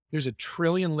ache, there's a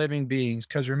trillion living beings.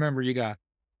 Cause remember, you got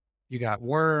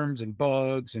worms and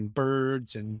bugs and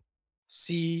birds and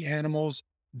sea animals.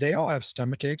 They all have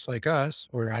stomach aches like us,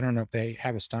 or I don't know if they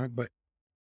have a stomach, but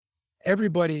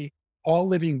everybody, all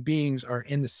living beings are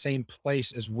in the same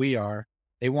place as we are.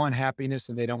 They want happiness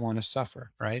and they don't want to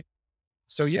suffer, right?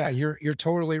 So yeah, you're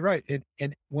totally right.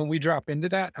 And when we drop into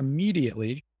that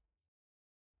immediately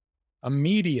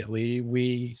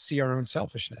we see our own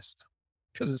selfishness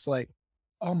because it's like,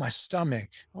 oh, my stomach.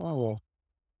 Oh, well,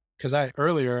 because I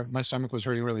earlier my stomach was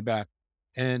hurting really bad.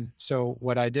 And so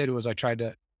what I did was I tried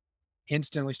to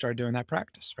instantly start doing that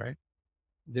practice, right?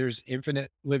 There's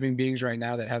infinite living beings right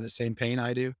now that have the same pain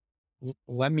I do.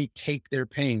 Let me take their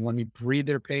pain. Let me breathe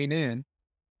their pain in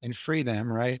and free them,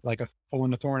 right? Like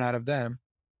pulling a thorn out of them.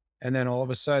 And then all of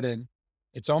a sudden,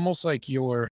 it's almost like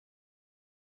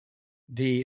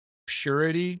the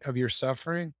purity of your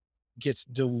suffering gets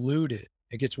diluted.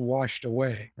 It gets washed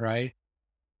away, right?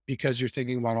 Because you're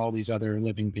thinking about all these other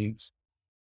living beings.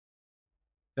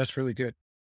 That's really good.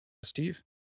 Steve?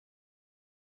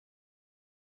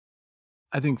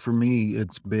 I think for me,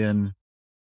 it's been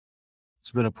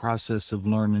a process of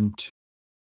learning to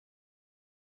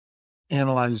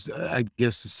analyze, I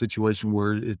guess, the situation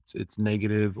where it's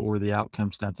negative or the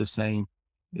outcome's not the same,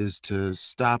 is to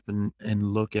stop and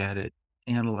look at it,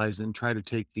 analyze it, and try to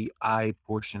take the I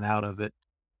portion out of it,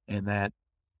 and that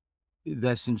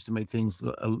seems to make things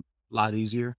a lot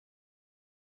easier.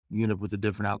 You end up with a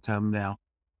different outcome. Now,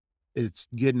 it's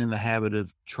getting in the habit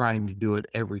of trying to do it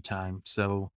every time,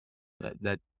 so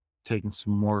that taking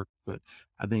some work, but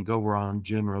I think overall in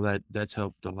general, that's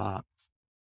helped a lot.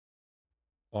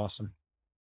 Awesome.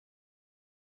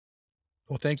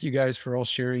 Well, thank you guys for all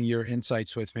sharing your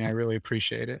insights with me. I really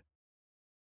appreciate it.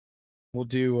 We'll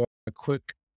do a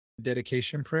quick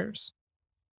dedication prayers.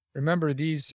 Remember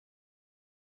these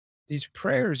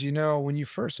prayers, when you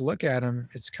first look at them,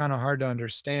 it's kind of hard to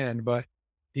understand, but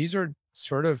these are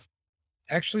sort of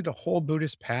actually the whole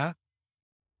Buddhist path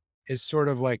is sort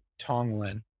of like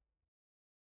Tonglen,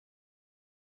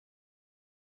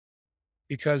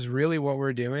 because really what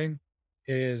we're doing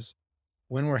is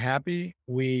when we're happy,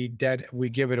 we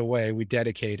give it away, we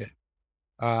dedicate it.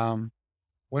 Um,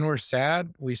 when we're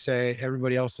sad, we say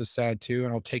everybody else is sad too,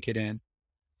 and I'll take it in.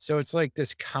 So it's like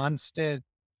this constant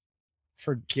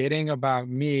forgetting about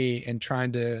me and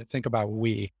trying to think about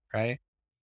we, right?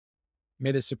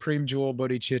 May the supreme jewel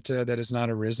bodhicitta that has not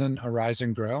arisen arise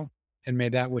and grow, and may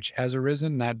that which has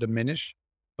arisen not diminish,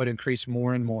 but increase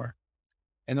more and more.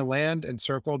 In the land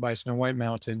encircled by snow white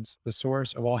mountains, the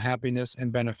source of all happiness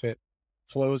and benefit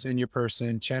flows in your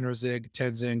person, Chenrezig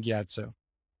Tenzin Gyatso.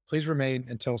 Please remain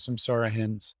until samsara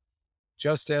ends.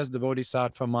 Just as the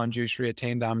Bodhisattva Manjushri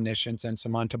attained omniscience and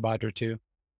Samantabhadra too,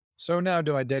 so now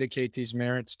do I dedicate these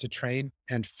merits to train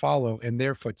and follow in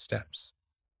their footsteps.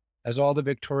 As all the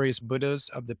victorious Buddhas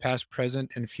of the past,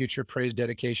 present, and future praise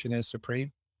dedication as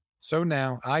supreme, so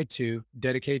now I too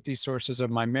dedicate these sources of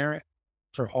my merit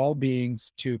for all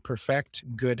beings to perfect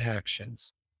good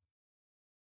actions.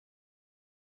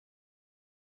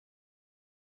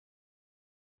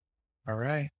 All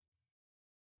right.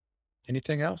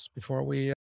 Anything else before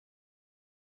we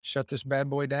shut this bad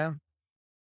boy down?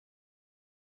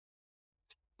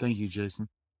 Thank you, Jason.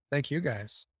 Thank you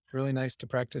guys. Really nice to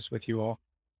practice with you all.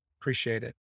 Appreciate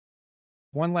it.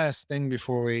 one last thing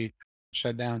before we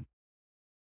shut down.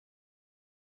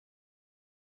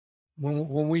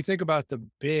 When we think about the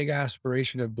big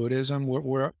aspiration of Buddhism,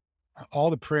 we're all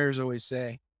the prayers always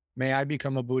say, "May I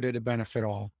become a Buddha to benefit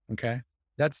all." Okay,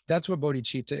 that's what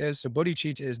bodhicitta is. So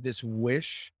bodhicitta is this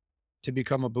wish to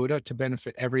become a Buddha to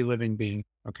benefit every living being.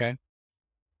 Okay,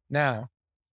 now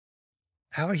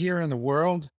out here in the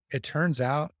world, it turns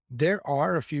out there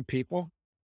are a few people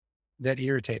that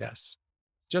irritate us,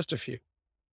 just a few.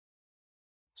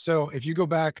 So if you go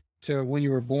back to when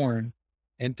you were born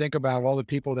and think about all the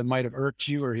people that might have irked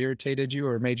you or irritated you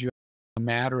or made you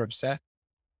mad or upset,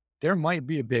 there might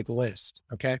be a big list.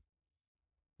 Okay.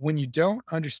 When you don't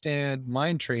understand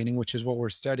mind training, which is what we're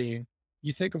studying,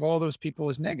 you think of all those people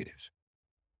as negative.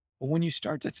 But when you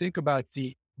start to think about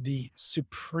the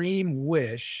supreme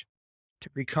wish to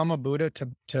become a Buddha,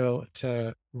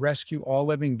 to rescue all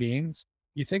living beings,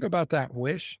 you think about that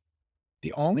wish.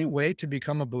 The only way to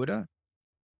become a Buddha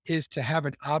is to have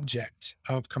an object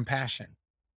of compassion,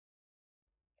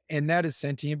 and that is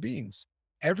sentient beings.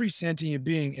 Every sentient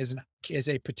being is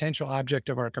a potential object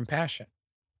of our compassion.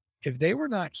 If they were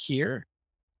not here,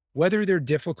 whether they're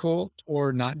difficult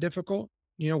or not difficult,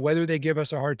 whether they give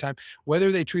us a hard time,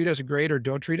 whether they treat us great or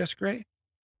don't treat us great,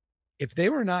 if they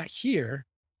were not here,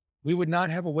 we would not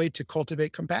have a way to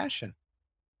cultivate compassion.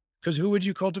 Because who would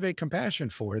you cultivate compassion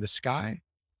for? The sky?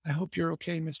 I hope you're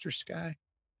okay, Mr. Sky.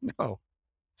 No,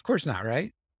 of course not,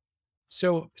 right?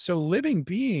 So living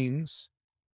beings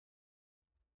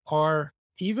are,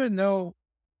 even though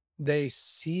they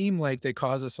seem like they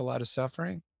cause us a lot of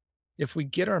suffering, if we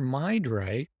get our mind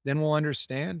right, then we'll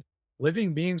understand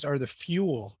living beings are the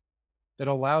fuel that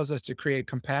allows us to create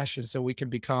compassion so we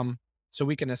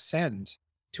can ascend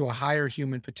to a higher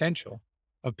human potential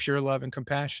of pure love and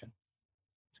compassion.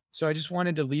 So I just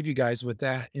wanted to leave you guys with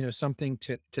that, something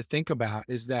to think about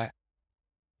is that,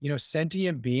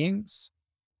 sentient beings.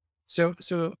 So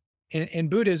in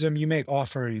Buddhism, you make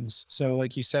offerings. So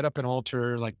like you set up an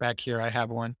altar, like back here, I have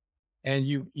one, and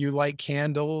you light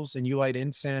candles and you light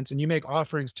incense and you make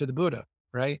offerings to the Buddha,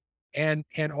 right? And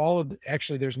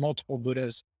actually there's multiple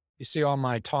Buddhas. You see all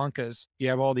my tonkas, you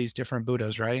have all these different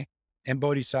Buddhas, right? And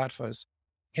bodhisattvas.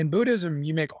 In Buddhism,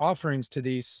 you make offerings to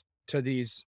these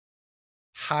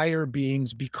higher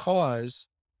beings because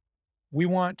we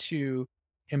want to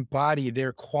embody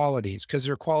their qualities because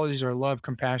their qualities are love,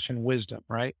 compassion, wisdom,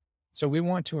 right? So we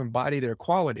want to embody their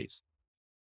qualities.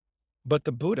 But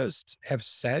the Buddhists have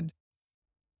said,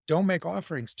 don't make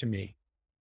offerings to me.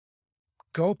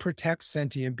 Go protect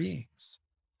sentient beings.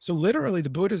 So literally the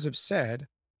Buddhas have said,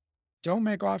 don't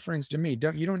make offerings to me.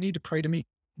 You don't need to pray to me.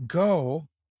 Go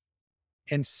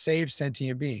and save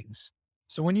sentient beings.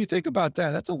 So when you think about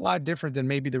that, that's a lot different than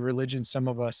maybe the religion some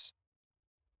of us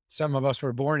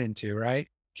were born into, right?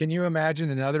 Can you imagine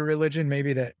another religion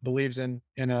maybe that believes in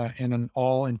an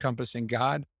all-encompassing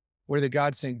God, where the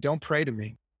God's saying, "Don't pray to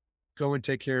me. Go and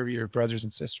take care of your brothers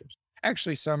and sisters."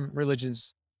 Actually, some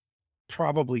religions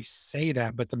probably say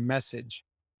that, but the message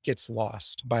gets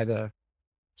lost by the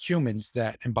humans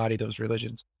that embody those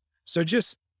religions. So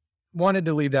just wanted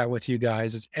to leave that with you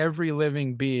guys, is every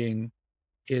living being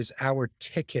is our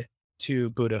ticket to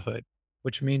Buddhahood,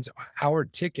 which means our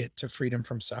ticket to freedom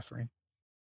from suffering.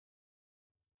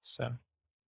 So,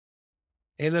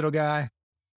 hey, little guy.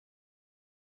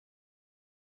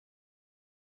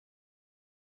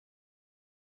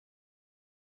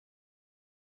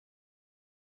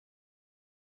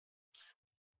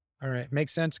 All right.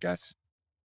 Makes sense, guys?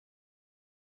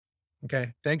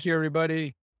 Okay. Thank you,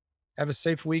 everybody. Have a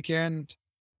safe weekend.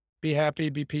 Be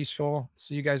happy, be peaceful.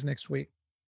 See you guys next week.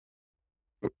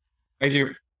 Thank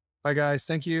you. Bye, guys.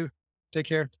 Thank you. Take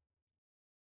care.